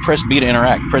 just, hey, press B to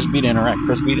interact, press B to interact,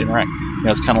 press B to interact. You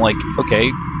know, it's kind of like, okay,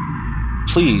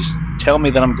 please tell me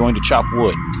that I'm going to chop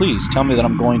wood. Please tell me that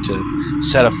I'm going to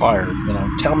set a fire. You know,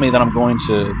 tell me that I'm going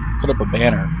to put up a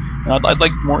banner. You know, I'd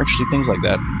like more interesting things like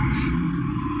that.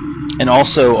 And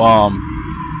also,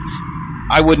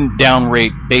 I wouldn't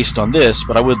downrate based on this,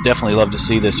 but I would definitely love to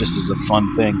see this just as a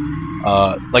fun thing.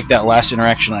 Like that last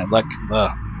interaction,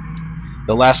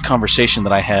 the last conversation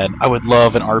that I had, I would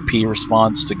love an RP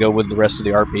response to go with the rest of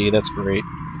the RP. That's great.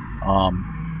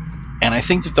 And I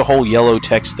think that the whole yellow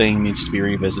text thing needs to be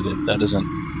revisited. That isn't...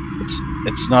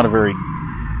 It's not a very...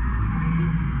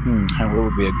 what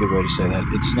would be a good way to say that?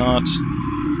 It's not...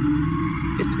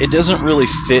 It doesn't really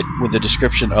fit with the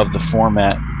description of the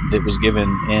format that was given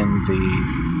in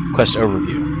the quest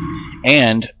overview.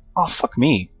 And... oh, fuck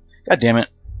me. God damn it.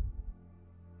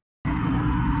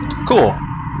 Cool.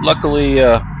 Luckily,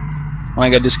 when I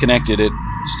got disconnected, it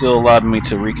still allowed me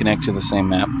to reconnect to the same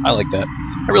map. I like that.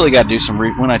 I really got to do some...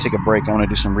 when I take a break, I want to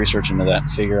do some research into that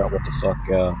and figure out what the fuck...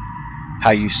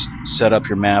 how you set up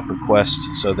your map or quest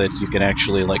so that you can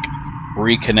actually, like,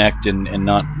 reconnect and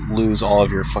not lose all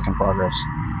of your fucking progress.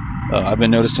 I've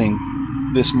been noticing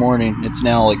this morning, it's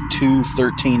now like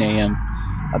 2:13 a.m.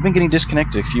 I've been getting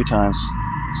disconnected a few times.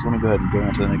 So let me go ahead and go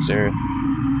on to the next area.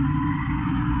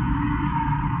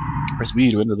 Press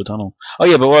B to enter the tunnel. Oh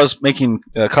yeah, but what I was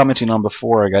commenting on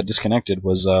before I got disconnected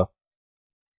was,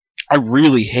 I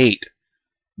really hate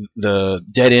the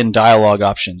dead-end dialogue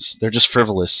options. They're just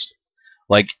frivolous.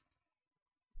 Like,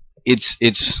 it's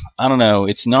I don't know,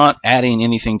 it's not adding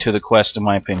anything to the quest in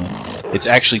my opinion. It's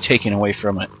actually taking away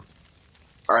from it.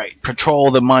 Alright,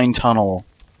 patrol the mine tunnel.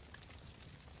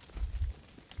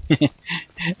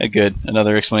 Good,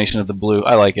 another explanation of the blue.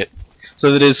 I like it.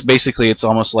 So that is basically, it's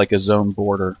almost like a zone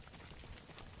border.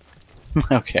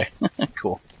 Okay,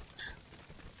 cool.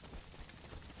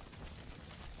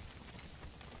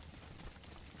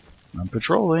 I'm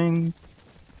patrolling.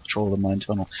 Patrol the mine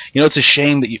tunnel. You know, it's a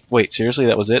shame that you... wait, seriously,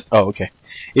 that was it? Oh, okay.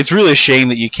 It's really a shame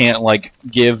that you can't, like,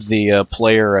 give the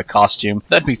player a costume.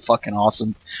 That'd be fucking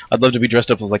awesome. I'd love to be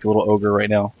dressed up as, like, a little ogre right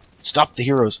now. Stop the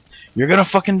heroes. You're gonna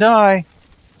fucking die!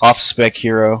 Off-spec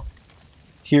hero.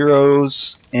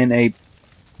 Heroes in a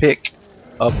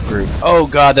pick-up group. Oh,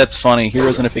 God, that's funny.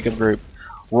 Heroes in a pick-up group.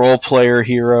 Role-player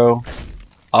hero.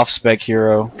 Off-spec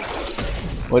hero.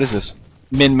 What is this?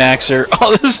 Min-maxer.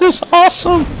 Oh, this is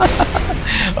awesome!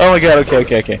 Oh my god,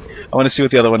 okay. I want to see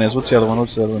what the other one is. What's the other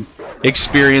one?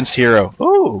 Experienced hero.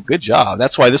 Oh, good job.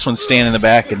 That's why this one's standing in the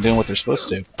back and doing what they're supposed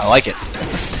to. I like it.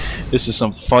 This is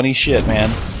some funny shit, man.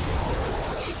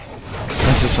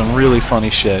 This is some really funny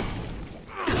shit.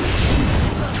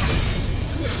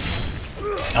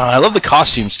 I love the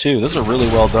costumes, too. Those are really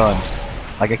well done.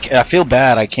 Like, I feel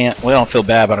bad. I can't... well, I don't feel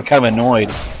bad, but I'm kind of annoyed.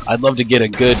 I'd love to get a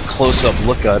good close-up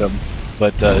look at them.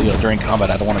 But, you know, during combat,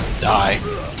 I don't want to die.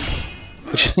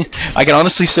 I can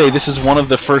honestly say this is one of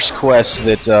the first quests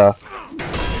that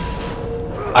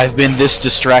I've been this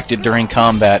distracted during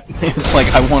combat. It's like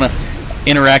I want to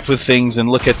interact with things and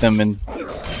look at them and...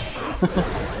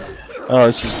 oh,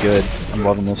 this is good. I'm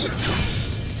loving this.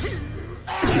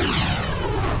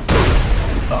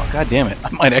 Oh, god damn it. I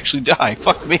might actually die.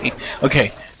 Fuck me.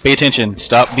 Okay, Pay attention.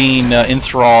 Stop being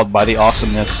enthralled by the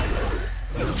awesomeness.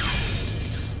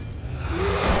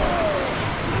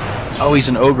 Oh, he's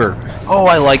an ogre. Oh,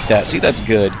 I like that. See, that's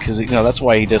good, because you know that's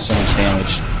why he does so much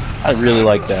damage. I really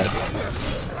like that.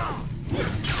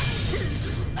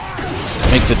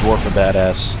 Make the dwarf a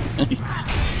badass.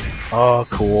 Oh,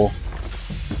 cool.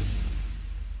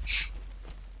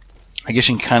 I guess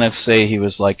you can kind of say he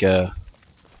was like a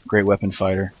great weapon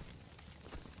fighter.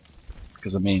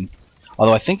 Because I mean,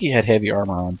 although I think he had heavy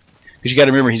armor on. Because you got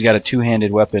to remember, he's got a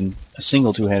two-handed weapon, a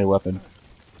single two-handed weapon,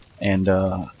 and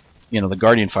you know, the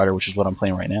Guardian Fighter, which is what I'm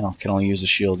playing right now, can only use the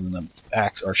shield and the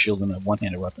axe, or shield and the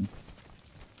one-handed weapon.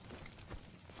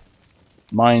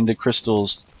 Mine the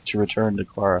crystals to return to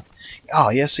Clara. Oh,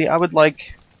 yeah, see, I would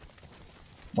like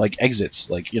exits,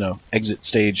 like, you know, exit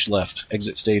stage left,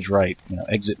 exit stage right, you know,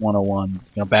 exit 101, you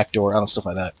know, back door, I don't know, stuff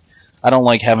like that. I don't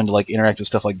like having to, like, interact with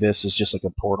stuff like this. It's just like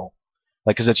a portal.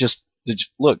 Like, because it's just,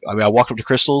 look, I mean, I walk up to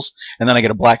crystals, and then I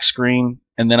get a black screen,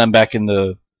 and then I'm back in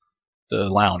the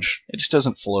lounge. It just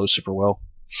doesn't flow super well.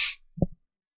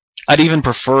 I'd even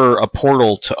prefer a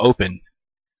portal to open.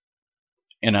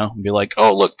 You know, and be like,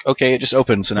 oh look, okay, it just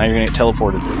opened, so now you're gonna get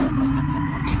teleported.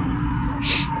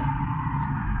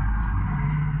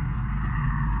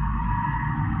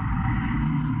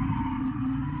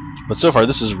 But so far,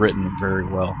 this is written very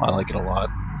well. I like it a lot.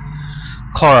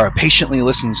 Clara patiently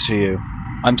listens to you.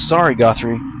 I'm sorry,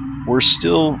 Guthrie. We're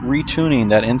still retuning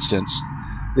that instance.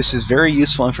 This is very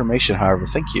useful information, however.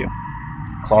 Thank you.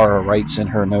 Clara writes in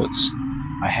her notes,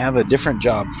 I have a different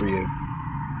job for you.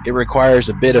 It requires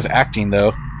a bit of acting,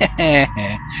 though. This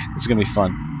is going to be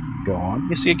fun. Go on.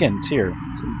 You see, again, it's here.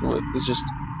 It's just...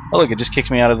 Oh, look, it just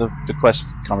kicked me out of the quest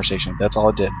conversation. That's all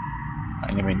it did.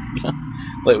 I mean,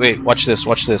 wait, watch this,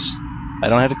 watch this. I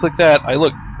don't have to click that.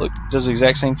 Look, it does the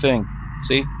exact same thing.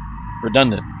 See?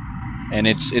 Redundant. And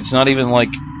it's not even like...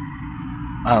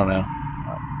 I don't know.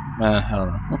 I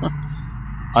don't know.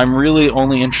 I'm really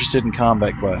only interested in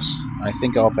combat quests. I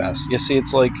think I'll pass. Yeah, see,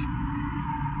 it's like...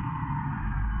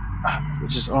 I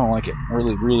don't like it. I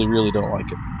really don't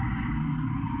like it.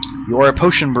 You are a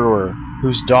potion brewer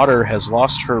whose daughter has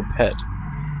lost her pet.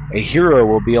 A hero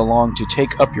will be along to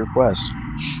take up your quest.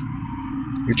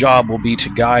 Your job will be to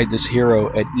guide this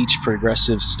hero at each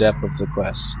progressive step of the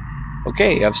quest.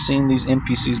 Okay, I've seen these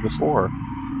NPCs before.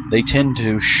 They tend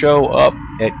to show up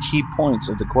at key points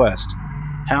of the quest.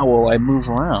 How will I move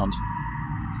around?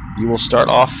 You will start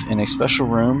off in a special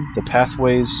room. The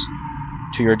pathways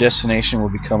to your destination will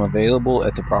become available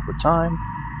at the proper time.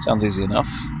 Sounds easy enough.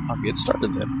 I'll get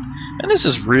started then. And this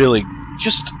is really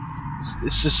just...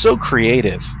 This is so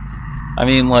creative. I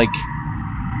mean, I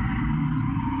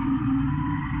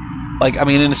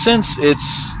mean, in a sense,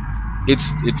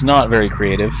 it's not very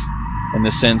creative, in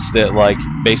the sense that, like,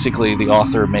 basically the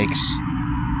author makes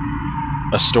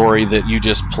a story that you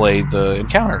just play the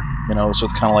encounter. You know, so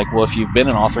it's kind of like, well, if you've been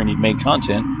an author and you've made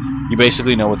content, you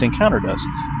basically know what the encounter does.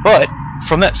 But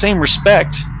from that same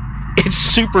respect, it's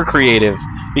super creative,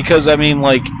 because I mean,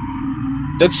 like,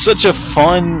 that's such a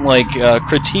fun, like,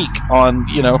 critique on,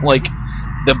 you know, like,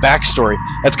 the backstory.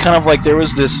 That's kind of like, there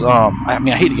was this, I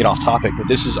mean, I hate to get off topic, but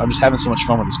I'm just having so much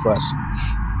fun with this quest.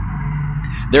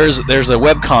 There's a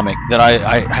webcomic that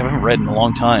I haven't read in a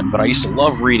long time, but I used to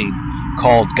love reading,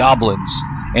 called Goblins.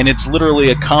 And it's literally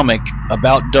a comic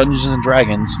about Dungeons and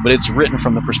Dragons, but it's written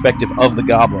from the perspective of the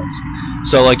goblins.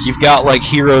 So, like, you've got, like,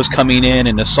 heroes coming in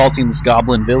and assaulting this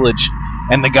goblin village,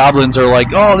 and the goblins are like,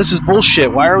 oh, this is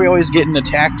bullshit, why are we always getting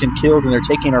attacked and killed and they're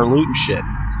taking our loot and shit?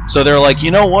 So they're like,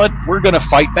 you know what, we're gonna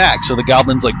fight back. So the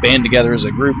goblins, like, band together as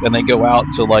a group, and they go out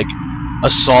to, like,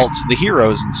 assault the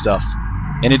heroes and stuff.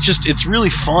 And it's really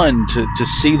fun to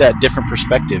see that different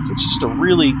perspective. It's just a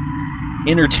really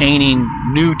entertaining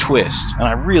new twist, and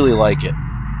I really like it.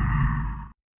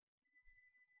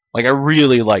 Like, I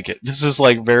really like it. This is,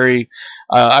 like, very,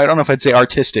 I don't know if I'd say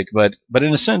artistic, but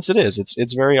in a sense it is.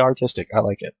 It's very artistic. I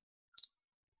like it.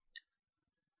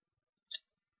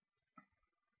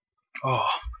 Oh.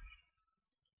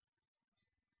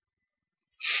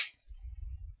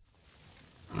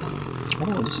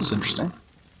 Oh, this is interesting.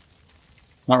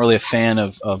 Not really a fan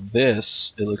of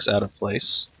this. It looks out of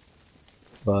place.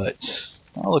 But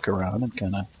I'll look around and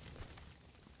kind of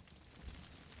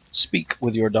speak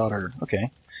with your daughter.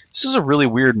 Okay. This is a really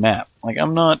weird map. Like,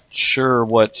 I'm not sure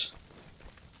what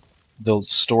the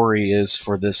story is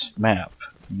for this map.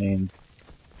 I mean,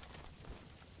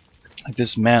 like,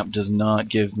 this map does not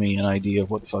give me an idea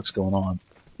of what the fuck's going on.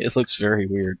 It looks very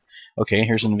weird. Okay,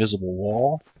 here's an invisible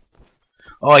wall.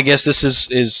 Oh, I guess this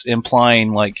is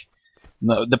implying, like,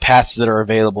 the paths that are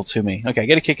available to me. Okay, I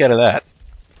get a kick out of that.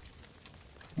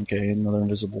 Okay, another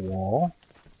invisible wall.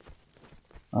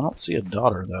 I don't see a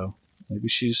daughter, though. Maybe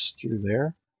she's through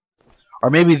there? Or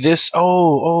maybe this...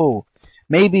 Oh!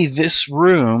 Maybe this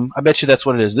room... I bet you that's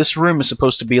what it is. This room is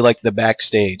supposed to be like the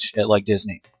backstage at like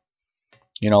Disney.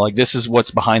 You know, like this is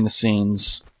what's behind the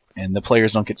scenes, and the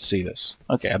players don't get to see this.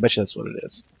 Okay, I bet you that's what it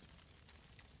is.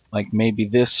 Like maybe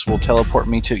this will teleport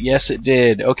me to... Yes, it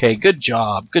did. Okay, good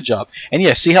job. Good job. And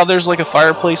yeah, see how there's like a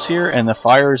fireplace here, and the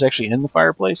fire is actually in the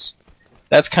fireplace?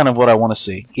 That's kind of what I want to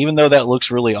see. Even though that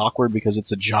looks really awkward because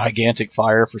it's a gigantic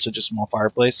fire for such a small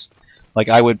fireplace. Like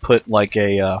I would put like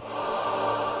a...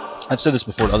 I've said this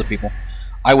before to other people.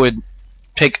 I would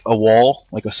take a wall,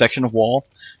 like a section of wall,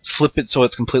 flip it so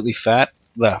it's completely flat,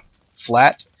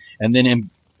 and then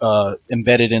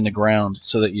embed it in the ground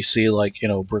so that you see like, you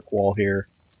know, brick wall here.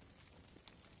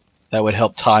 That would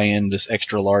help tie in this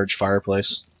extra large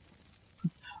fireplace.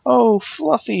 Oh,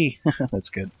 Fluffy! That's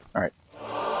good. Alright.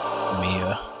 Let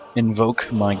me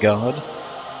invoke my god.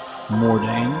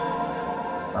 Mordain.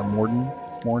 Or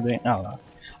Mordain? I don't know.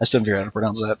 I still haven't figured out how to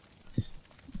pronounce that.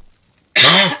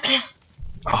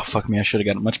 Oh, fuck me. I should have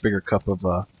got a much bigger cup of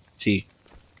tea.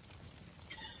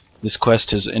 This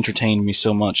quest has entertained me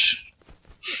so much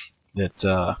that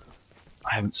I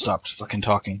haven't stopped fucking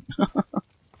talking.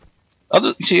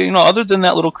 Other than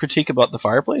that little critique about the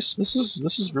fireplace, this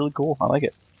is really cool. I like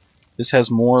it. This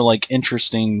has more like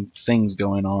interesting things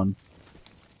going on.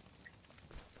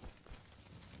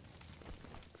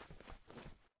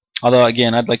 Although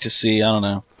again, I'd like to see, I don't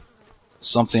know,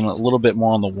 something a little bit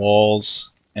more on the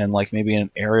walls and like maybe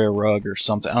an area rug or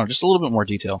something. I don't know, just a little bit more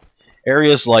detail.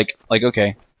 Areas like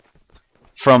okay,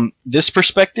 from this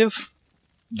perspective,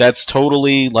 that's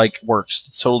totally like works.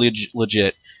 It's totally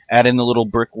legit. Add in the little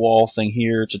brick wall thing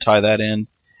here to tie that in,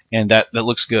 and that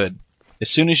looks good. As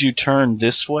soon as you turn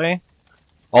this way,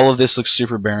 all of this looks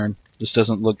super barren. This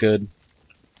doesn't look good.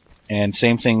 And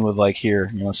same thing with like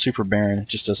here, you know, super barren. It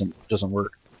just doesn't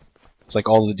work. It's like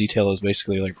all the detail is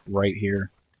basically like right here,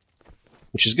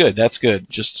 which is good. That's good.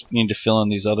 Just need to fill in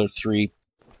these other 3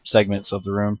 segments of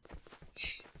the room.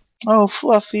 Oh,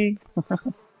 Fluffy.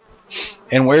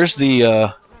 And where's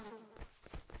the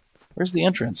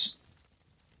entrance?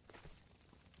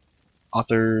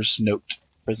 Author's note.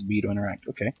 Press B to interact.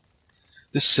 Okay.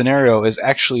 This scenario is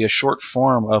actually a short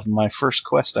form of my first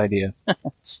quest idea.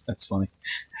 That's funny.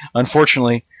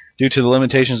 Unfortunately, due to the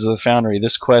limitations of the Foundry,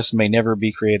 this quest may never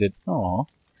be created. Aww.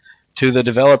 To the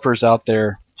developers out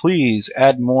there, please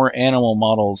add more animal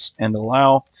models and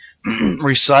allow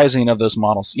resizing of those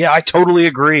models. Yeah, I totally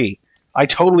agree. I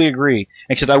totally agree.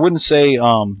 Except I wouldn't say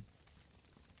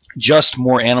just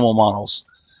more animal models.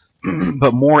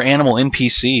 But more animal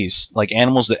NPCs, like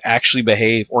animals that actually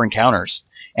behave, or encounters.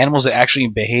 Animals that actually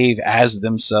behave as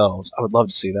themselves. I would love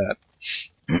to see that.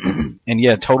 And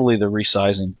yeah, totally the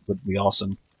resizing would be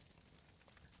awesome.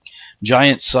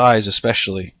 Giant size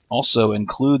especially. Also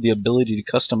include the ability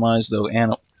to customize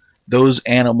those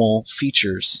animal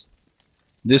features.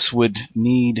 This world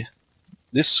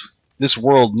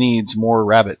needs more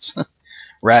rabbits.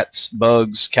 Rats,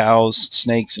 bugs, cows,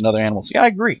 snakes, and other animals. Yeah, I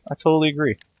agree. I totally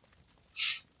agree.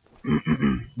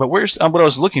 But where's what I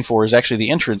was looking for is actually the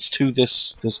entrance to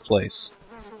this place.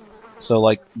 So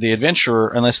like the adventurer,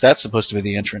 unless that's supposed to be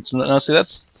the entrance. No, see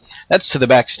that's to the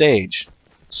backstage.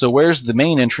 So where's the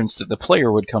main entrance that the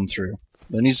player would come through?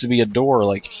 There needs to be a door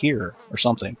like here or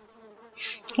something.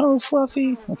 Oh,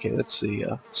 Fluffy. Okay, let's see.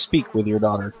 Speak with your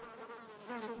daughter.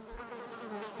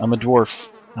 I'm a dwarf.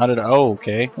 How did I? Oh,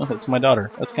 okay. Oh, that's my daughter.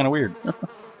 That's kind of weird. Are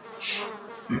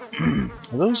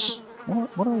those?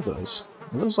 What are those?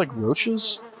 Are those like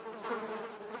roaches?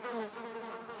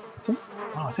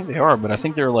 I think they are, but I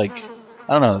think they're like,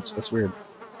 I don't know. That's weird.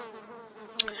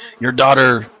 Your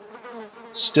daughter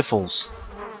stiffles.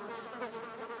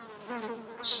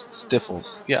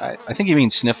 Stiffles. Yeah, I think you mean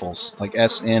sniffles, like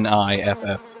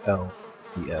SNIFFLES.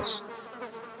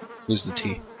 Lose the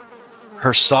T.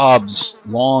 Her sobs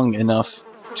long enough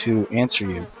to answer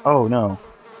you. Oh no,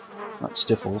 not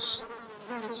stifles.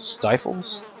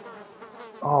 Stifles?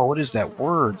 Oh, what is that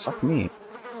word? Fuck me.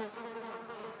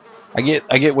 I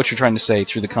get what you're trying to say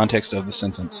through the context of the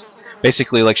sentence.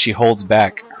 Basically, like she holds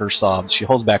back her sobs. She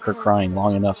holds back her crying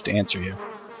long enough to answer you.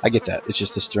 I get that. It's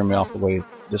just this threw me off the way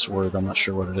this word. I'm not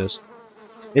sure what it is.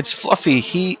 It's Fluffy.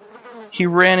 He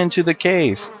ran into the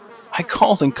cave. I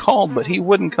called and called, but he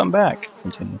wouldn't come back.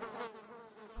 Continue.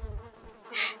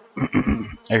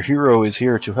 Our hero is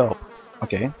here to help.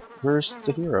 Okay, where's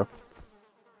the hero?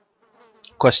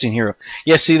 Questing hero.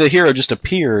 Yeah, see, the hero just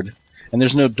appeared, and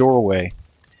there's no doorway.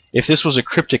 If this was a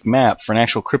cryptic map for an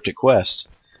actual cryptic quest,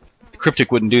 the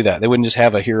cryptic wouldn't do that. They wouldn't just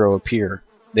have a hero appear.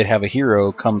 They'd have a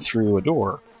hero come through a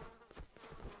door.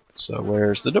 So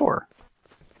where's the door?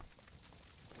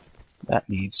 That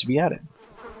needs to be added.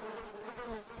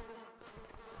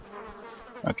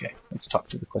 Okay, let's talk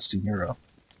to the questing hero.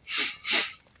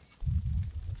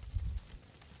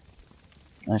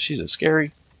 She's a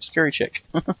scary chick.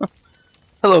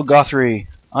 Hello, Gothry.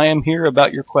 I am here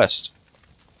about your quest.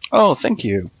 Oh, thank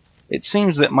you. It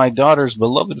seems that my daughter's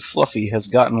beloved Fluffy has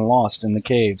gotten lost in the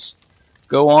caves.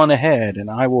 Go on ahead, and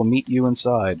I will meet you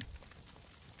inside.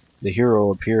 The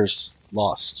hero appears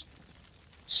lost.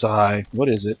 Sigh, what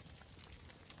is it?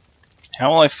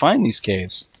 How will I find these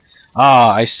caves?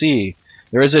 Ah, I see.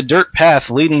 There is a dirt path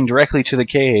leading directly to the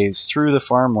caves, through the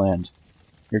farmland.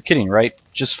 You're kidding, right?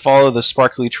 Just follow the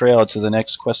sparkly trail to the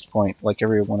next quest point, like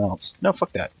everyone else. No,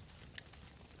 fuck that.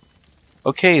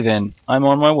 Okay, then. I'm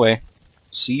on my way.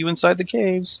 See you inside the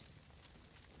caves.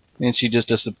 And she just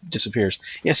disappears.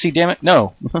 Yeah, see, damn it,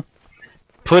 no.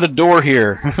 Put a door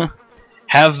here.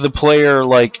 Have the player,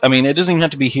 like, I mean, it doesn't even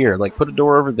have to be here. Like, put a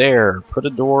door over there. Put a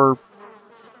door...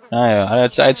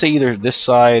 I'd say either this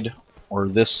side or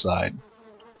this side.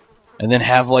 And then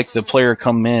have, like, the player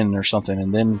come in or something,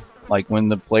 and then, like, when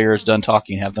the player is done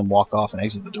talking, have them walk off and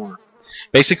exit the door.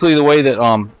 Basically, the way that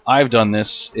I've done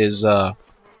this is,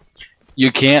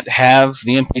 you can't have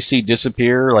the NPC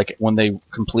disappear, like, when they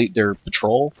complete their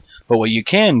patrol. But what you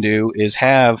can do is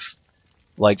have,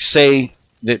 like, say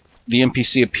that the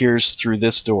NPC appears through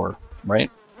this door, right?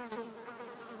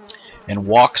 And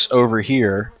walks over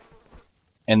here,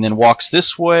 and then walks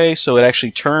this way, so it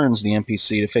actually turns the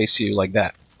NPC to face you like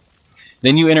that.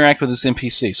 Then you interact with this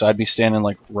NPC, so I'd be standing,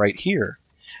 like, right here.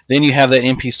 Then you have that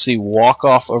NPC walk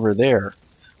off over there.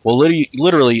 Well,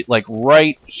 literally, like,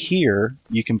 right here,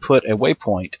 you can put a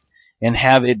waypoint and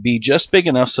have it be just big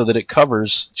enough so that it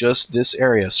covers just this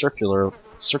area,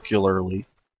 circularly,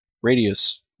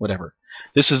 radius, whatever.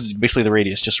 This is basically the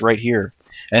radius, just right here.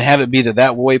 And have it be that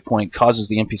that waypoint causes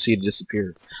the NPC to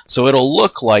disappear. So it'll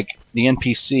look like the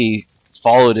NPC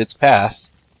followed its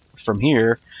path from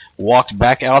here, walked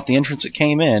back out the entrance it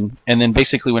came in, and then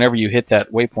basically whenever you hit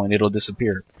that waypoint, it'll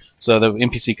disappear. So the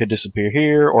NPC could disappear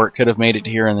here, or it could have made it to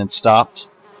here and then stopped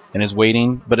and is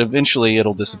waiting, but eventually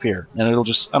it'll disappear. And it'll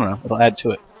just, I don't know, it'll add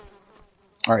to it.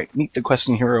 Alright, meet the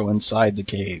questing hero inside the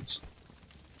caves.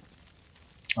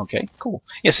 Okay, cool.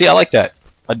 Yeah, see, I like that.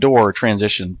 A door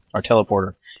transition, or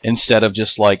teleporter, instead of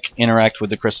just, like, interact with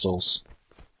the crystals.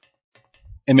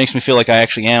 It makes me feel like I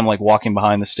actually am, like, walking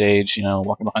behind the stage, you know,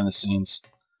 walking behind the scenes.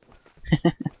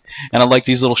 And I like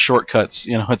these little shortcuts,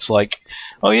 you know, it's like,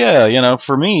 oh yeah, you know,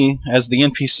 for me, as the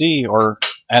NPC, or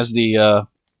as the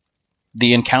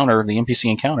encounter, the NPC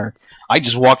encounter, I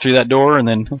just walk through that door and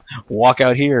then walk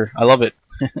out here. I love it.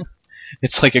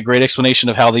 It's like a great explanation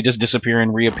of how they just disappear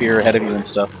and reappear ahead of you and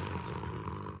stuff.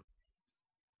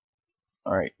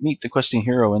 Alright, meet the questing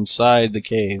hero inside the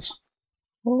caves.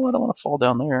 Oh, I don't want to fall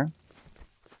down there.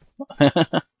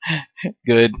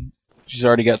 Good. She's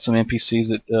already got some NPCs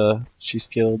that she's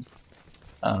killed.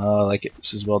 I like it.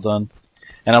 This is well done.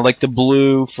 And I like the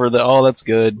blue for the... Oh, that's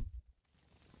good.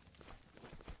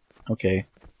 Okay.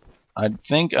 I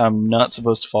think I'm not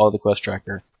supposed to follow the quest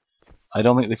tracker. I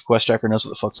don't think the quest tracker knows what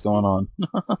the fuck's going on.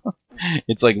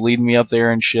 It's like leading me up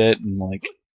there and shit, and like...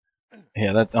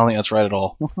 Yeah, I don't think that's right at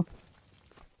all.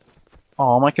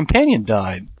 Oh, my companion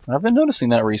died. I've been noticing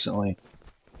that recently.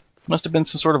 Must have been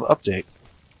some sort of update.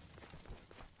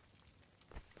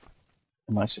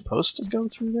 Am I supposed to go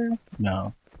through there?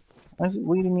 No. Why is it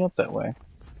leading me up that way?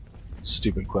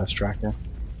 Stupid quest tracker.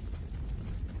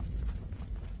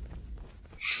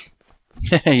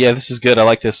 Yeah, this is good. I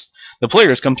like this. The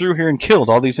players come through here and killed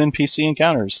all these NPC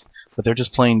encounters, but they're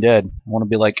just plain dead. I want to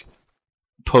be like,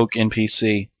 poke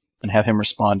NPC and have him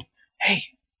respond, "Hey,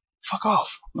 fuck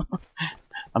off.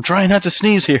 I'm trying not to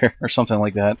sneeze here," or something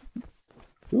like that.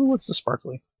 Ooh, what's the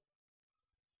sparkly?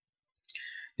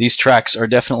 These tracks are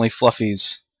definitely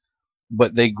fluffies,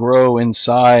 but they grow in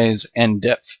size and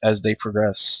depth as they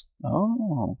progress.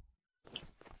 Oh.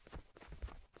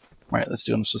 Alright, let's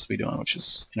do what I'm supposed to be doing, which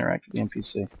is interact with the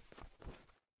NPC.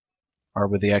 Or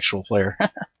with the actual player.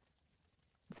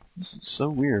 This is so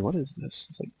weird. What is this?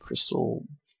 It's like crystal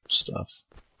stuff.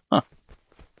 Huh.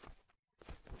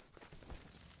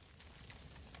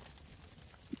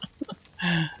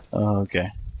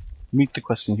 Okay. Meet the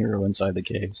questing hero inside the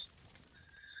caves.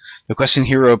 The questing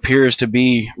hero appears to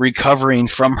be recovering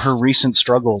from her recent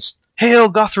struggles.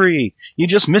 Hail, Gothry! You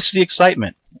just missed the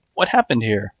excitement. What happened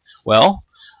here? Well,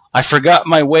 I forgot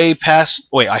my way past...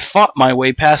 Wait, I fought my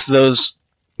way past those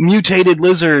mutated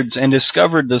lizards and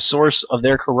discovered the source of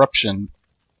their corruption.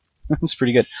 That's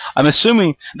pretty good. I'm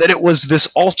assuming that it was this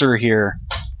altar here.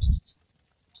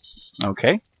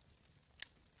 Okay.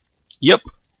 Yep.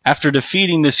 After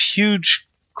defeating this huge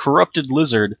corrupted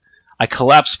lizard, I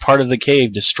collapsed part of the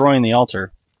cave, destroying the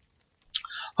altar.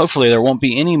 Hopefully there won't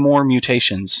be any more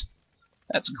mutations.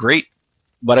 That's great,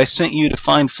 but I sent you to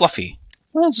find Fluffy.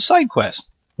 Well, it's a side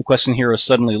quest. The questing hero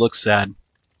suddenly looks sad.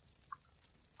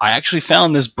 I actually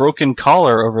found this broken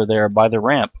collar over there by the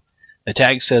ramp. The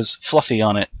tag says Fluffy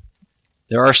on it.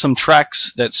 There are some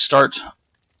tracks that start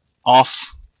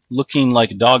off looking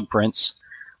like dog prints,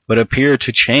 but appear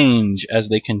to change as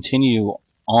they continue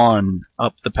on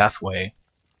up the pathway.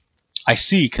 I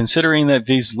see, considering that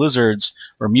these lizards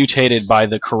were mutated by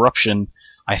the corruption,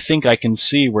 I think I can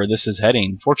see where this is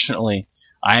heading. Fortunately,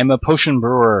 I am a potion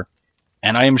brewer,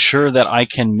 and I am sure that I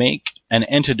can make an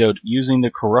antidote using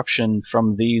the corruption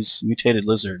from these mutated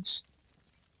lizards.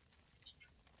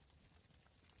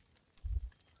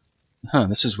 Huh,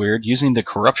 this is weird. Using the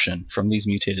corruption from these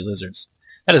mutated lizards.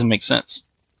 That doesn't make sense.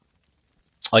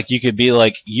 Like, you could be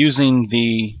like using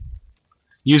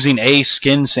a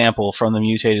skin sample from the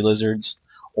mutated lizards,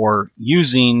 or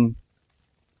using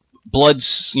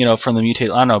bloods, from the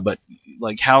mutated. I don't know, but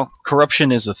like how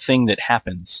corruption is a thing that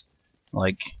happens.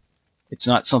 Like, it's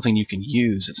not something you can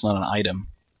use. It's not an item.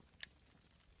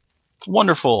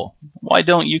 Wonderful. Why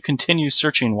don't you continue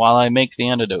searching while I make the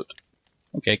antidote?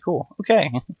 Okay, cool. Okay.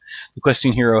 The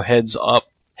questing hero heads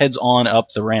on up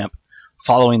the ramp,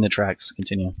 following the tracks.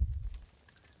 Continue.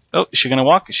 Oh, is she gonna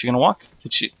walk? Is she gonna walk?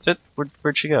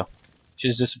 Where'd she go? She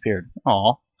just disappeared.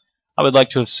 Aw. I would like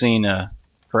to have seen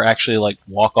her actually like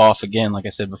walk off again, like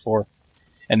I said before,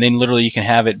 and then literally you can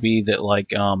have it be that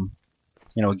like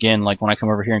again, like when I come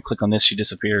over here and click on this, she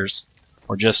disappears,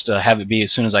 or just have it be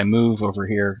as soon as I move over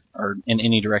here or in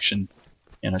any direction,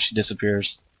 she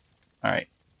disappears. All right.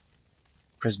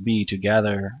 Press B to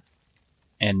gather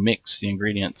and mix the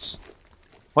ingredients.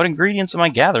 What ingredients am I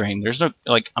gathering? There's no,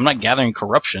 I'm not gathering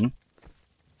corruption.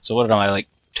 So what am I,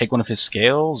 take one of his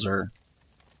scales, or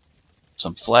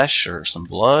some flesh, or some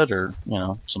blood, or,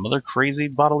 some other crazy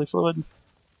bodily fluid?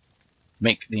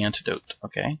 Make the antidote.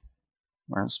 Okay.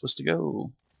 Where am I supposed to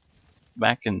go?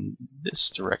 Back in this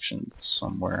direction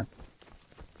somewhere.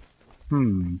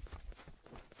 Oh,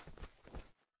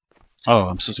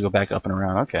 I'm supposed to go back up and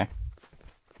around. Okay.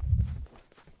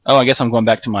 Oh, I guess I'm going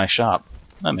back to my shop.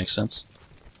 That makes sense.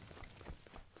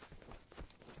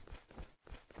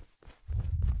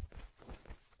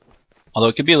 Although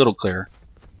it could be a little clearer.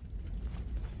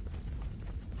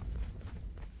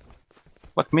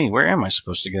 Fuck me, where am I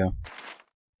supposed to go?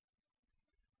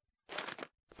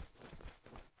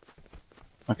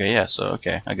 Okay, yeah, so,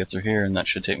 I get through here, and that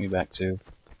should take me back to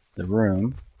the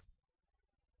room.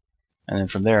 And then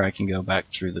from there I can go back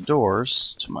through the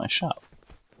doors to my shop.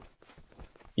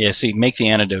 Yeah, see, make the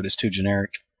antidote is too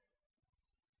generic.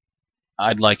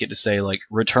 I'd like it to say,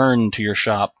 return to your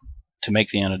shop to make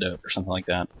the antidote, or something like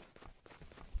that.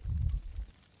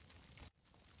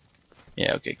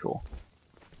 Yeah, okay, cool.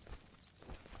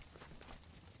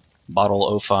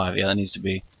 Bottle 05, yeah, that needs to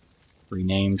be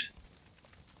renamed.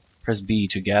 Press B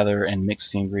to gather and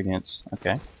mix the ingredients.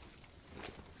 Okay.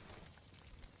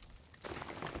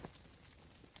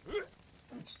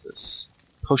 What's this?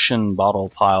 Potion bottle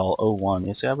pile 01.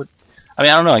 You see, I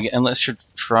don't know, unless you're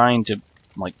trying to,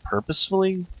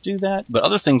 purposefully do that. But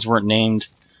other things weren't named,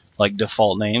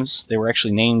 default names. They were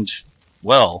actually named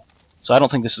well. So I don't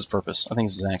think this is purpose. I think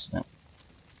this is an accident.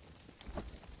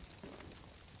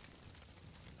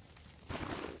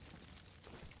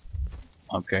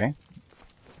 Okay.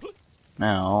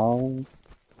 Now...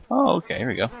 Oh, okay, here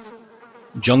we go.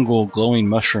 Jungle glowing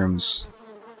mushrooms.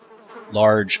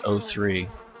 Large 03.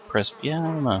 Press... Yeah, I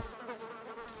don't know.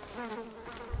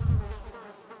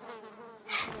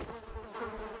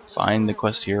 Find the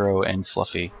quest hero and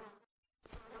Fluffy.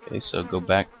 Okay, so go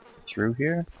back through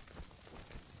here.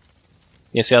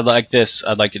 Yeah, see, I'd like this.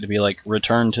 I'd like it to be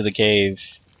return to the cave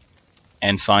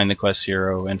and find the quest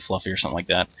hero and Fluffy or something like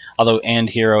that. Although and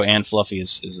hero and Fluffy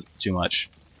is too much.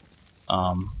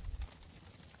 But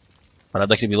I'd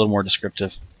like it to be a little more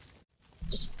descriptive.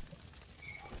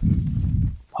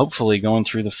 Hopefully going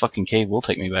through the fucking cave will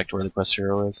take me back to where the quest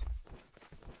hero is.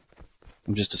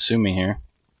 I'm just assuming here.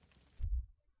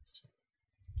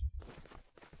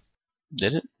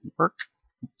 Did it work?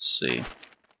 Let's see.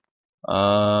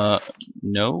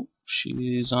 No.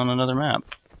 She's on another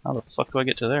map. How the fuck do I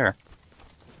get to there?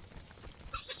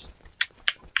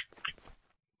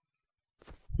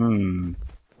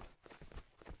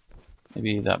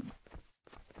 Maybe that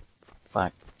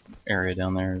black area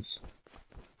down there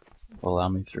will allow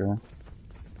me through.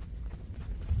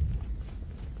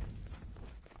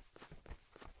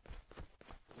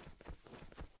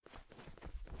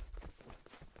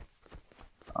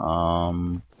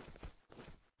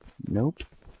 Nope.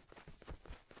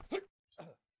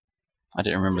 I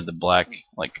didn't remember the black,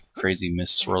 like, crazy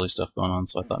mist swirly stuff going on,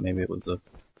 so I thought maybe it was a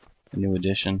new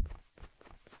addition.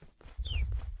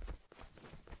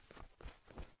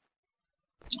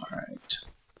 Alright.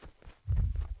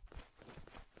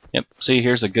 Yep, see,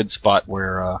 here's a good spot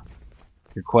where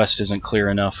your quest isn't clear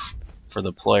enough for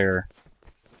the player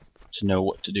to know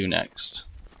what to do next.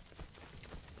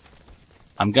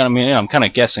 I'm kind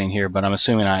of guessing here, but I'm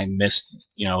assuming I missed,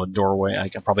 a doorway. I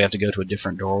probably have to go to a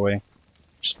different doorway,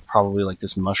 which is probably like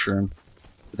this mushroom.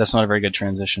 But that's not a very good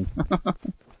transition.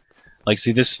 Like,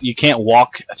 see, this, you can't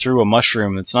walk through a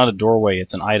mushroom. It's not a doorway.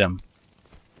 It's an item.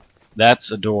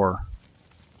 That's a door.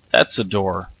 That's a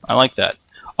door. I like that.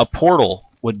 A portal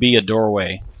would be a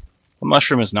doorway. A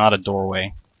mushroom is not a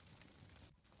doorway.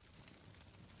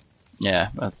 Yeah,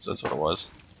 that's what it was.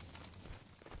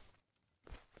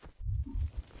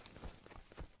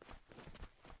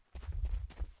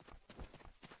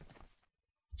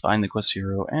 Find the quest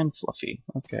hero and Fluffy.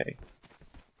 Okay.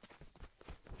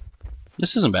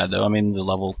 This isn't bad though. I mean, the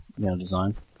level,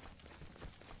 design.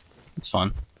 It's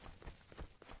fun.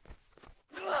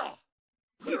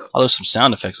 Although some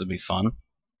sound effects would be fun.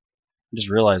 I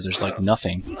just realized there's like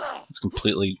nothing. It's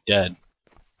completely dead.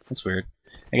 That's weird.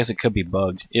 I guess it could be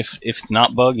bugged. If it's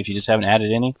not bugged, if you just haven't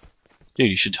added any,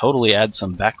 dude, you should totally add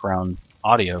some background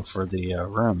audio for the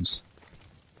rooms.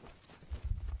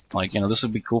 Like, this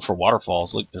would be cool for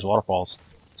waterfalls. Look, there's waterfalls.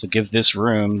 So give this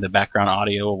room the background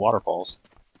audio of waterfalls.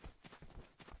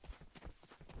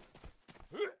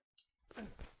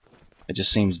 It just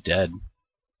seems dead.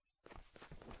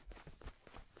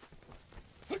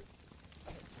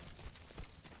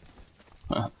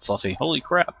 Fluffy. Holy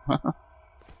crap.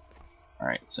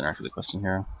 Alright, let's interact with the questing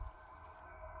hero.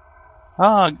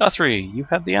 Ah, Guthrie, you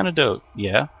have the antidote.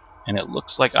 Yeah, and it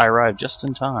looks like I arrived just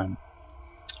in time.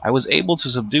 I was able to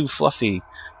subdue Fluffy,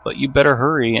 but you better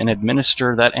hurry and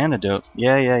administer that antidote.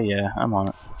 Yeah, I'm on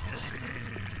it.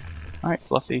 Alright,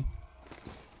 Fluffy.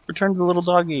 Return to the little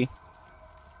doggy.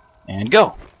 And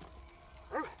go!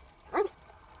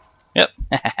 Yep.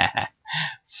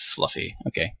 Fluffy.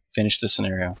 Okay, finish the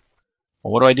scenario.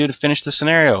 Well, what do I do to finish the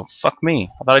scenario? Fuck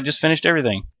me. I thought I just finished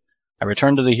everything. I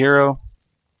returned to the hero.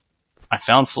 I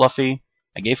found Fluffy.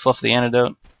 I gave Fluffy the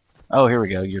antidote. Oh, here we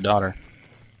go, your daughter.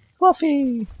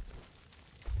 Fluffy!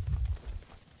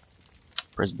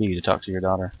 Press B to talk to your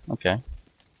daughter. Okay.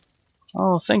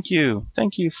 Oh, thank you.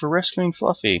 Thank you for rescuing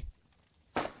Fluffy.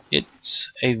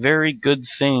 It's a very good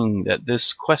thing that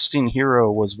this questing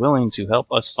hero was willing to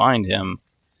help us find him.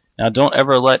 Now don't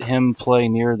ever let him play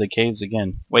near the caves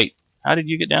again. Wait, how did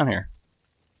you get down here?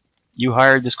 You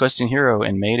hired this questing hero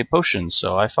and made a potion,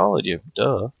 so I followed you.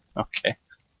 Duh. Okay.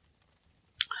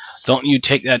 Don't you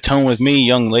take that tone with me,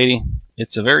 young lady.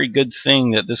 It's a very good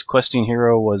thing that this questing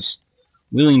hero was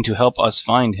willing to help us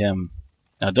find him.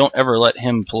 Now don't ever let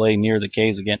him play near the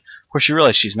caves again. Of course you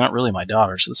realize she's not really my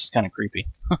daughter, so this is kind of creepy.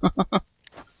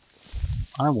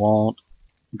 I won't.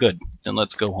 Good. Then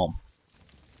let's go home.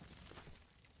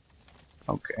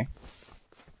 Okay.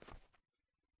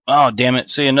 Oh, damn it.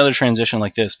 See, another transition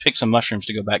like this. Pick some mushrooms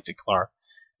to go back to Clara.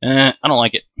 I don't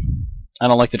like it. I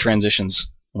don't like the transitions.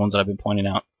 The ones that I've been pointing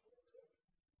out.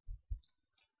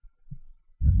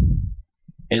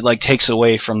 It like takes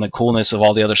away from the coolness of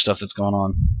all the other stuff that's going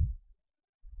on.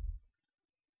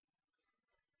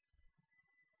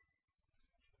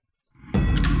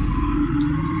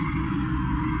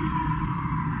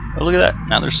 Oh, look at that.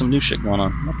 Now there's some new shit going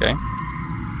on. Okay.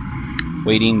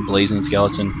 Waiting, blazing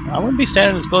skeleton. I wouldn't be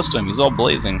standing this close to him. He's all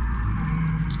blazing.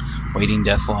 Waiting,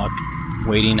 deathlock.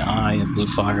 Waiting, eye, and blue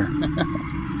fire.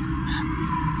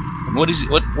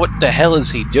 What the hell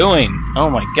is he doing? Oh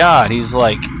my god, he's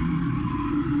like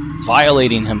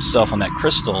violating himself on that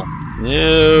crystal.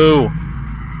 Ew.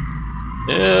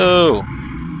 Ew.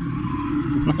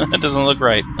 That doesn't look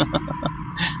right.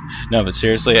 No, but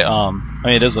seriously, I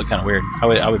mean, it does look kind of weird.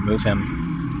 I would move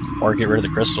him or get rid of the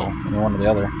crystal, one or the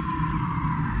other.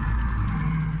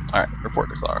 Alright, report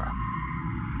to Clara.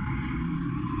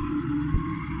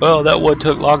 Well, that one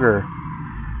took longer.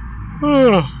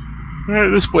 At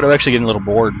this point, I'm actually getting a little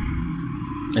bored.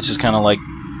 It's just kind of like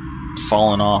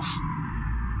falling off.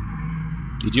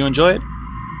 Did you enjoy it?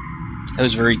 It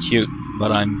was very cute,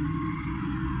 but I'm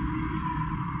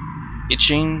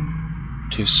itching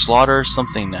to slaughter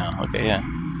something now. Okay, yeah.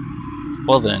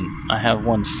 Well then, I have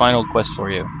one final quest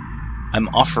for you. I'm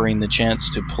offering the chance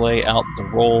to play out the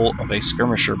role of a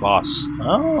skirmisher boss.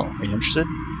 Oh, are you interested?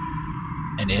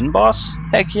 An inn boss?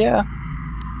 Heck yeah.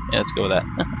 Yeah, let's go with that.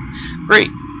 Great.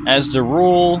 As the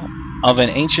ruler of an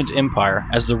ancient empire,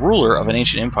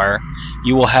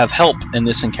 you will have help in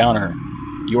this encounter.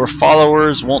 Your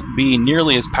followers won't be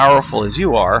nearly as powerful as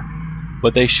you are,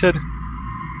 But they should...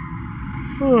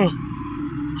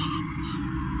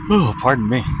 Oh, pardon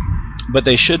me. But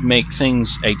they should make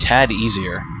things a tad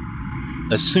easier.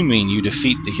 Assuming you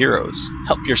defeat the heroes,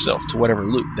 help yourself to whatever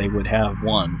loot they would have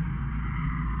won.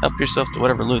 Help yourself to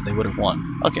whatever loot they would have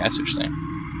won. Okay, I see what you're saying.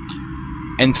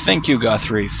 And thank you,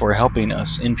 Guthrie, for helping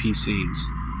us NPCs.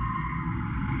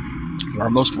 You are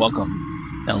most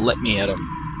welcome. Now let me at him.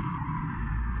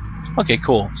 Okay,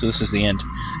 cool. So this is the end.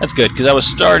 That's good, because I was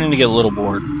starting to get a little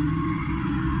bored.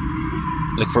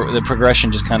 The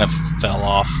progression just kind of fell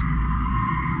off.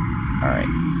 Alright.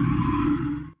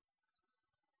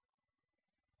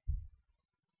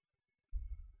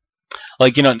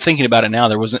 Like, you know, thinking about it now,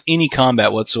 there wasn't any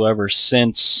combat whatsoever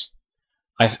since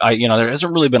you know, there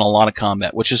hasn't really been a lot of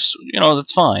combat, which is, you know,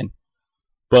 that's fine.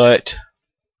 But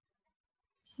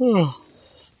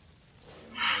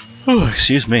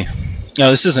excuse me.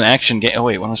 No, this is an action game. Oh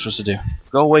wait, what am I supposed to do?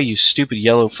 Go away, you stupid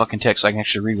yellow fucking text so I can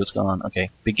actually read what's going on. Okay.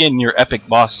 Begin your epic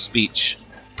boss speech.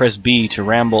 Press B to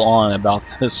ramble on about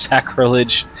the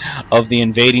sacrilege of the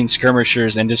invading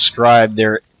skirmishers and describe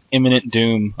their imminent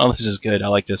doom. Oh, this is good. I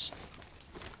like this.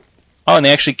 Oh, and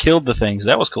they actually killed the things.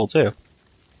 That was cool, too.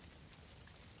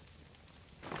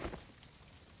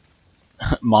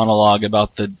 Monologue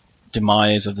about the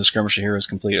demise of the skirmisher heroes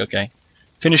complete. Okay.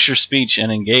 Finish your speech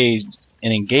and engage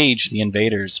the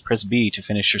invaders. Press B to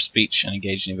finish your speech and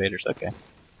engage the invaders. Okay.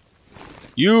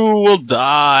 You will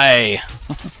die!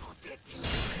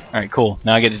 Alright, cool.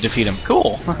 Now I get to defeat them.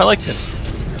 Cool. I like this.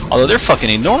 Although they're fucking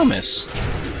enormous.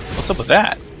 What's up with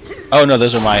that? Oh no,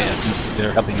 those are my...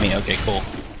 they're helping me. Okay, cool.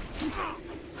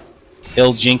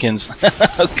 Ill Jenkins.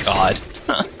 Oh god.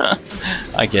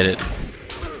 I get it.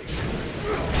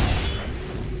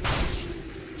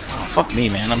 Oh, fuck me,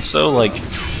 man. I'm so, like...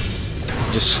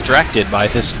 distracted by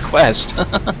this quest.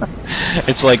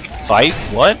 It's like, fight?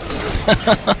 What?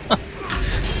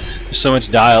 There's so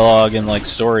much dialogue and like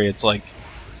story, it's like,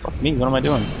 fuck me, what am I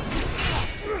doing?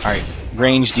 Alright,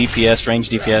 range DPS,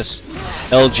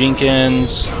 L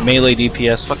Jenkins, melee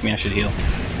DPS, fuck me, I should heal.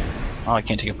 Oh, I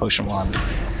can't take a potion while I'm...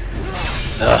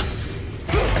 Ugh.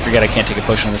 I forget I can't take a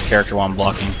potion on this character while I'm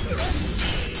blocking.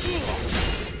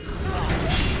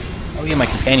 Oh yeah, my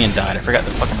companion died, I forgot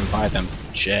to fucking revive him.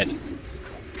 Shit.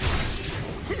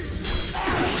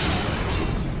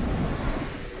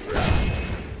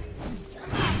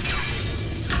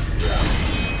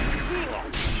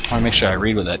 I want to make sure I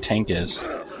read what that tank is.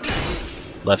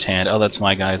 Left hand. Oh, that's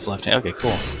my guy's left hand. Okay,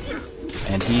 cool.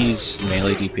 And he's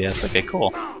melee DPS. Okay,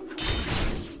 cool.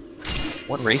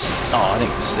 What race is it? Oh, I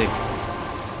didn't see.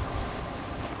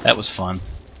 That was fun.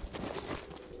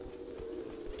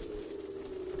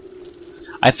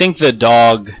 I think the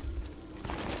dog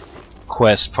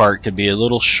quest part could be a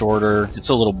little shorter. It's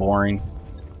a little boring.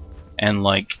 And,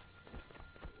 like,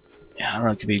 I don't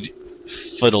know, it could be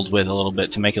fiddled with a little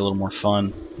bit to make it a little more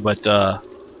fun. But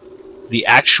the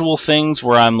actual things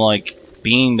where I'm like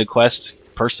being the quest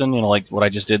person, you know, like what I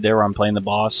just did there where I'm playing the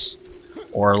boss,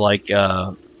 or like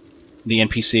the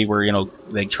NPC where, you know,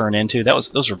 they turn into,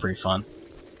 those were pretty fun.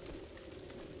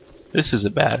 This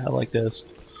isn't bad. I like this.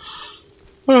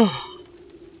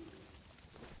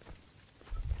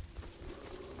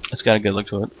 It's got a good look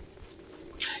to it.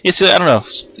 Yeah, see, I don't know,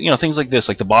 you know, things like this,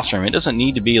 like the boss room, it doesn't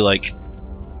need to be like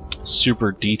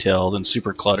super detailed and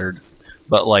super cluttered,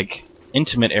 but like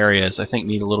intimate areas I think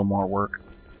need a little more work.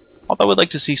 Although I would like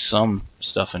to see some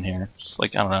stuff in here, just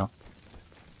like, I don't know,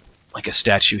 like a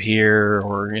statue here,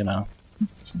 or, you know,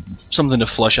 something to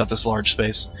flush out this large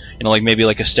space, you know, like maybe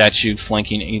like a statue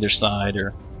flanking either side,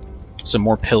 or some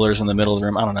more pillars in the middle of the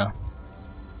room. I don't know.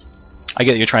 I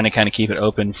get you're trying to kind of keep it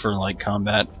open for like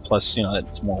combat, plus, you know,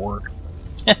 it's more work.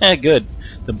 Good.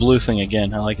 The blue thing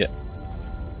again, I like it.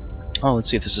 Oh, let's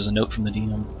see if this is a note from the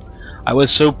DM. I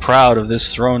was so proud of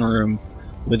this throne room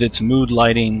with its mood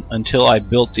lighting until I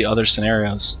built the other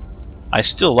scenarios. I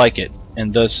still like it,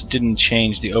 and thus didn't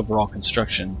change the overall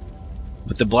construction.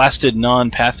 But the blasted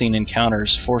non-pathing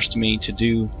encounters forced me to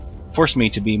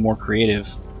be more creative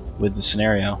with the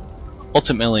scenario.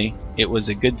 Ultimately, it was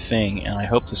a good thing, and I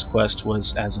hope this quest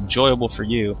was as enjoyable for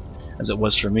you as it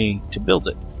was for me to build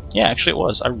it. Yeah, actually it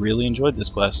was. I really enjoyed this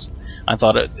quest. I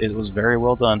thought it was very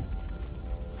well done.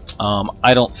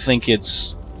 I don't think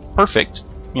it's perfect,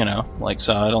 you know, like,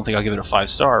 so I don't think I'll give it a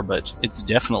 5-star, but it's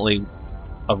definitely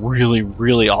a really,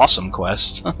 really awesome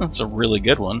quest. It's a really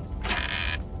good one.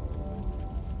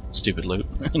 Stupid loot.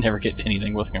 I never get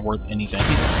anything worth anything.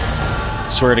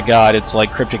 Swear to God, it's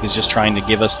like Cryptic is just trying to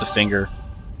give us the finger.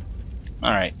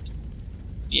 Alright.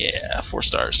 Yeah, 4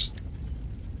 stars.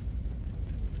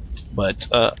 But,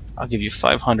 I'll give you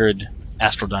 500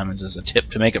 Astral Diamonds as a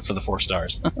tip to make up for the 4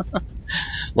 stars.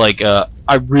 Like,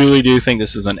 I really do think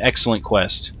this is an excellent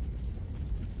quest,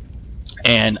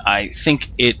 and I think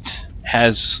it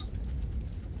has.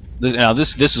 Now,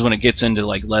 this is when it gets into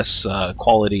like less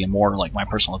quality and more like my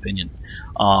personal opinion.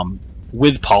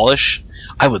 With polish,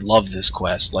 I would love this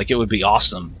quest. Like, it would be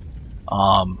awesome.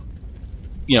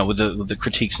 You know, with the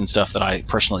critiques and stuff that I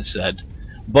personally said,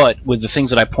 but with the things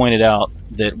that I pointed out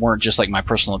that weren't just like my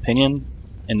personal opinion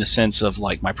in the sense of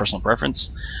like my personal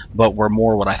preference, but were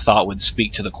more what I thought would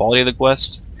speak to the quality of the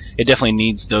quest. It definitely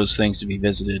needs those things to be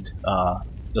visited.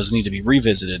 Those need to be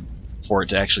revisited for it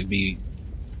to actually be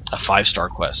a 5-star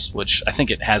quest, which I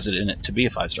think it has it in it to be a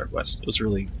 5-star quest. It was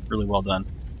really, really well done.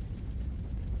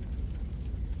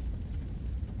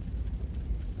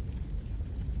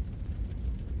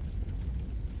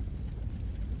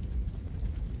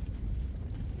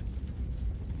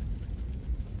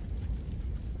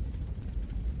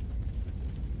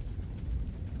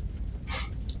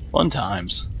 Fun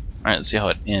times. Alright, let's see how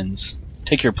it ends.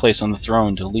 Take your place on the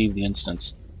throne to leave the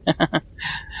instance.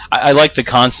 I like the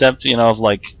concept, you know, of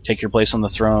like, take your place on the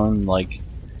throne, like, you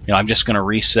know, I'm just gonna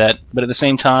reset, but at the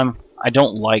same time, I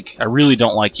really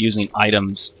don't like using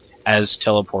items as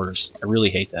teleporters. I really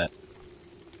hate that.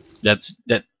 That's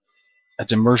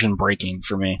immersion breaking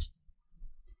for me.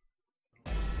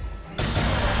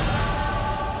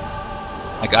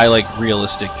 Like, I like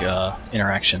realistic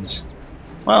interactions.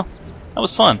 Well, that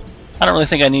was fun. I don't really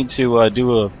think I need to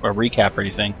do a recap or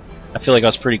anything. I feel like I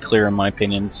was pretty clear in my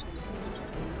opinions.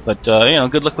 But, you know,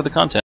 good luck with the content.